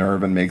strikes a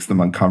nerve and makes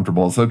them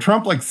uncomfortable. So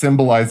Trump like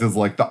symbolizes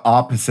like the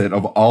opposite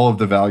of all of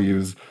the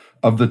values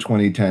of the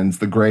 2010s,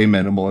 the gray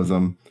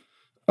minimalism,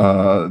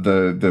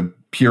 the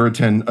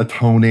Puritan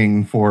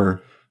atoning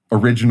for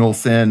original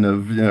sin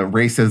of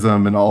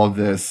racism and all of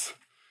this.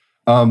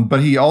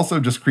 But he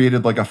also just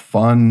created like a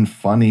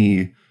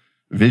funny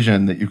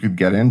vision that you could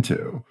get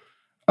into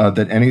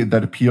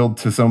that appealed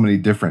to so many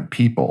different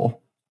people.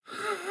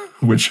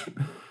 Which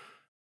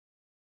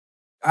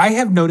I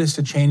have noticed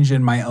a change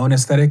in my own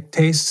aesthetic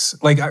tastes.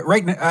 Like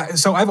right now,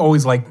 so I've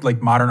always liked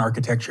like modern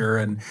architecture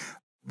and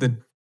the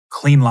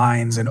clean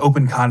lines and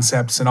open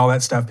concepts and all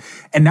that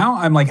stuff. And now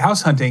I'm like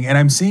house hunting and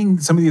I'm seeing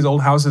some of these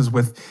old houses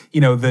with,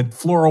 you know, the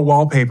floral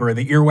wallpaper,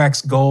 the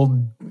earwax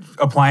gold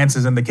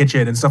appliances in the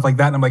kitchen and stuff like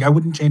that. And I'm like, I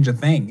wouldn't change a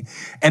thing.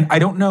 And I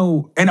don't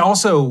know. And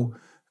also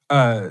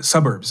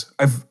suburbs.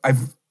 I've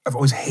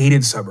always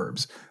hated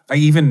suburbs. I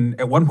even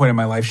at one point in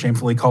my life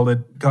shamefully called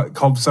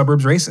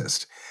suburbs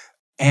racist.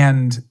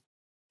 And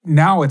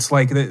now it's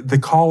like the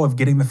call of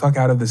getting the fuck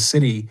out of the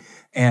city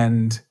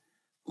and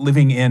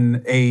living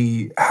in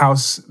a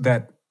house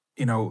that,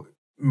 you know,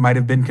 might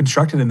have been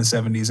constructed in the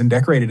 70s and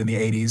decorated in the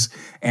 80s.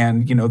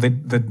 And, you know,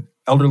 the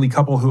elderly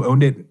couple who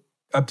owned it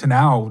up to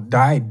now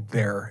died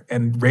there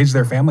and raised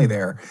their family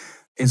there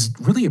is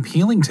really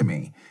appealing to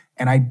me.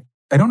 And I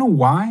don't know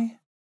why.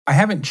 I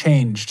haven't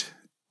changed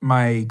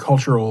my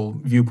cultural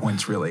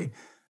viewpoints really,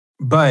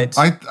 but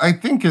I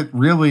think it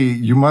really,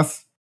 you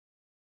must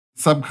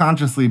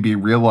subconsciously be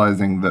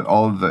realizing that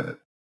all of the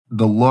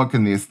look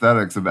and the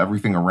aesthetics of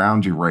everything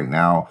around you right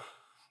now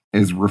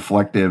is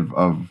reflective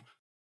of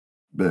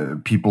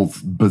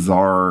people's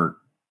bizarre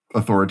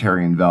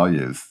authoritarian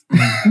values.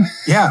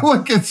 Yeah.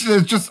 Like it's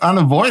just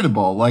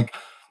unavoidable. Like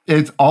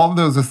it's all of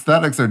those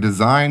aesthetics are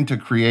designed to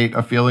create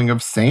a feeling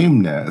of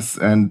sameness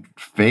and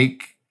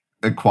fake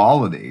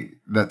equality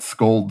that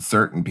scolds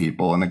certain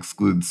people and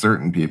excludes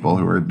certain people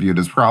who are viewed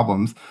as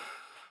problems.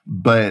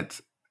 But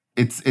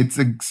it's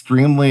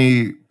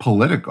extremely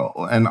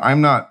political. And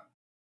I'm not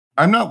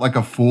like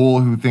a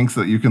fool who thinks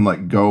that you can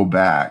like go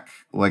back.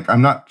 Like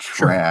I'm not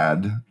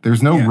trad. Sure.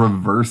 There's no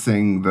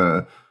reversing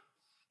the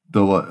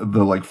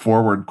like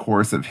forward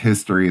course of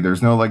history.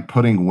 There's no like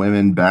putting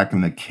women back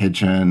in the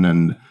kitchen,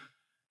 and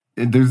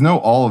there's no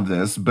all of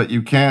this, but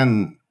you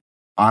can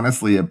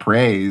honestly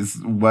appraise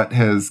what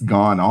has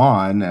gone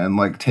on and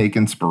like take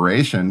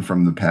inspiration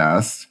from the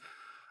past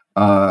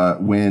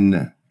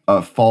when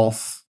a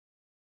false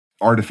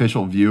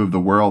artificial view of the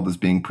world is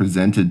being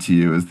presented to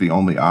you as the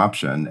only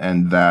option,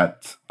 and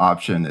that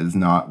option is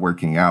not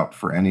working out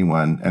for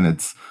anyone, and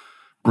it's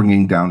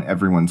bringing down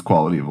everyone's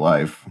quality of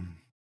life.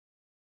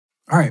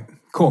 All right,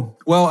 cool.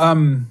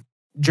 Well,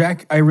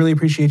 Jack, I really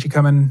appreciate you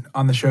coming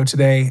on the show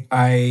today.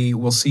 I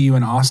will see you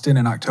in Austin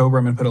in October.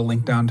 I'm going to put a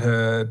link down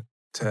for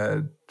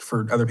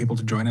other people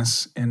to join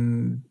us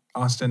in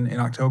Austin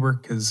in October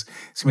because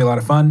it's going to be a lot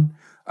of fun.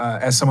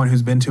 As someone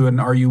who's been to an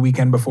RU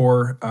weekend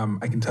before,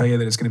 I can tell you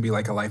that it's going to be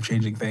like a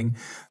life-changing thing.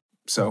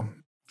 So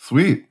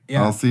sweet.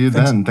 Yeah, I'll see you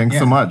then. Thanks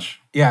so much.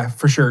 Yeah,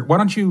 for sure. Why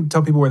don't you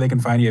tell people where they can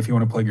find you if you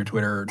want to plug your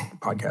Twitter or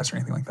podcast or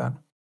anything like that?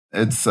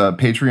 It's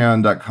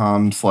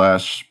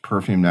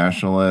patreon.com/perfume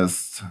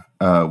nationalist.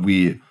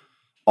 We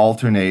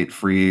alternate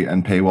free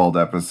and paywalled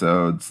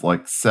episodes.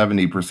 Like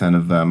 70%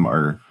 of them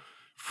are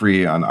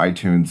free on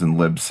iTunes and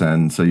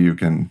Libsyn, so you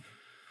can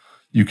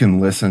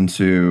listen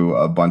to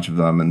a bunch of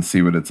them and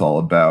see what it's all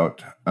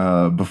about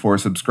before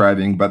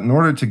subscribing. But in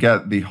order to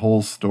get the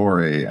whole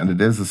story, and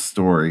it is a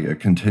story, a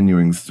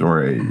continuing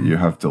story, you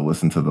have to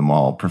listen to them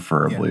all,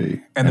 preferably. Yeah.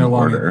 And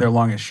they're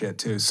long as shit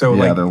too. So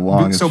yeah, they're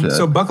long as shit.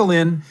 So buckle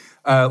in.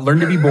 Learn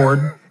to be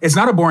bored. It's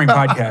not a boring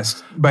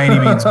podcast by any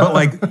means, but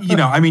like, you're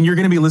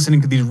going to be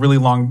listening to these really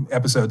long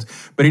episodes,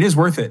 but it is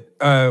worth it.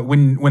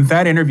 When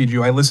Thad interviewed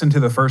you, I listened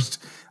to the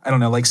first,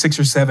 6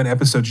 or 7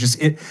 episodes.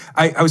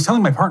 I was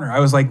telling my partner, I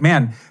was like,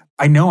 man,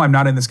 I know I'm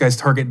not in this guy's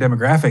target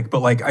demographic, but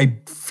like, I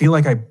feel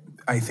like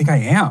I think I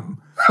am.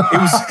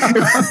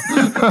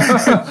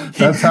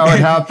 That's how it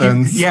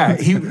happens.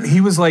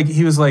 He was like,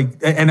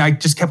 and I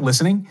just kept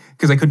listening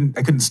because I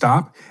couldn't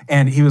stop.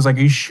 And he was like,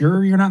 "Are you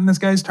sure you're not in this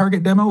guy's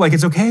target demo? Like,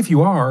 it's okay if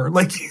you are."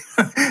 Like,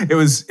 it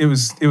was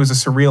a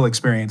surreal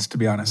experience, to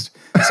be honest.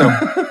 So,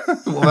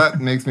 well, that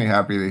makes me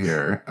happy to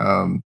hear.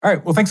 All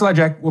right. Well, thanks a lot,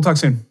 Jack. We'll talk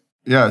soon.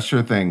 Yeah,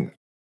 sure thing.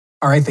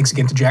 All right. Thanks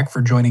again to Jack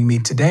for joining me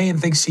today, and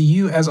thanks to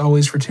you as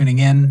always for tuning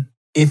in.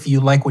 If you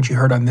like what you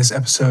heard on this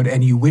episode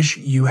and you wish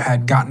you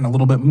had gotten a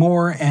little bit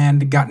more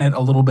and gotten it a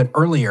little bit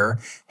earlier,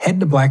 head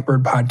to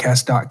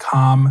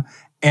blackbirdpodcast.com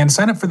and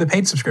sign up for the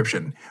paid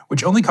subscription,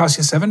 which only costs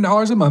you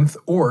 $7 a month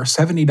or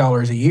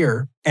 $70 a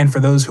year. And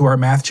for those who are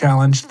math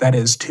challenged, that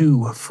is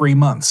 2 free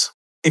months.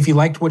 If you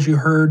liked what you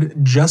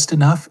heard just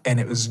enough and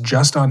it was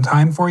just on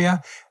time for you,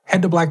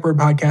 head to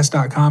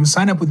blackbirdpodcast.com,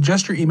 sign up with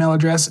just your email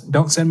address.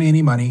 Don't send me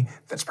any money.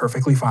 That's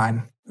perfectly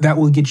fine. That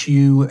will get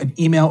you an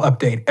email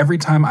update every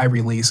time I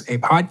release a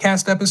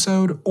podcast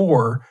episode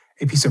or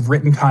a piece of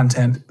written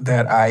content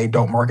that I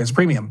don't mark as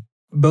premium.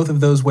 Both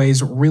of those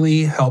ways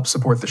really help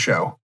support the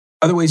show.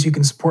 Other ways you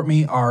can support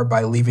me are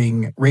by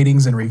leaving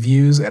ratings and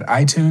reviews at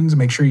iTunes.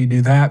 Make sure you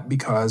do that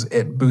because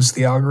it boosts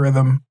the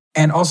algorithm.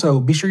 And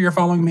also be sure you're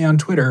following me on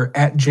Twitter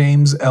at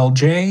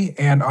JamesLJ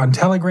and on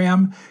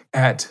Telegram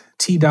at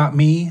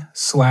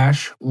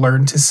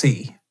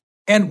t.me/learn-to-see.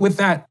 And with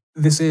that,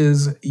 this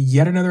is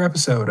yet another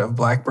episode of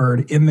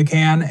Blackbird in the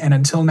Can, and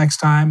until next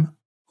time,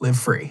 live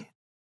free.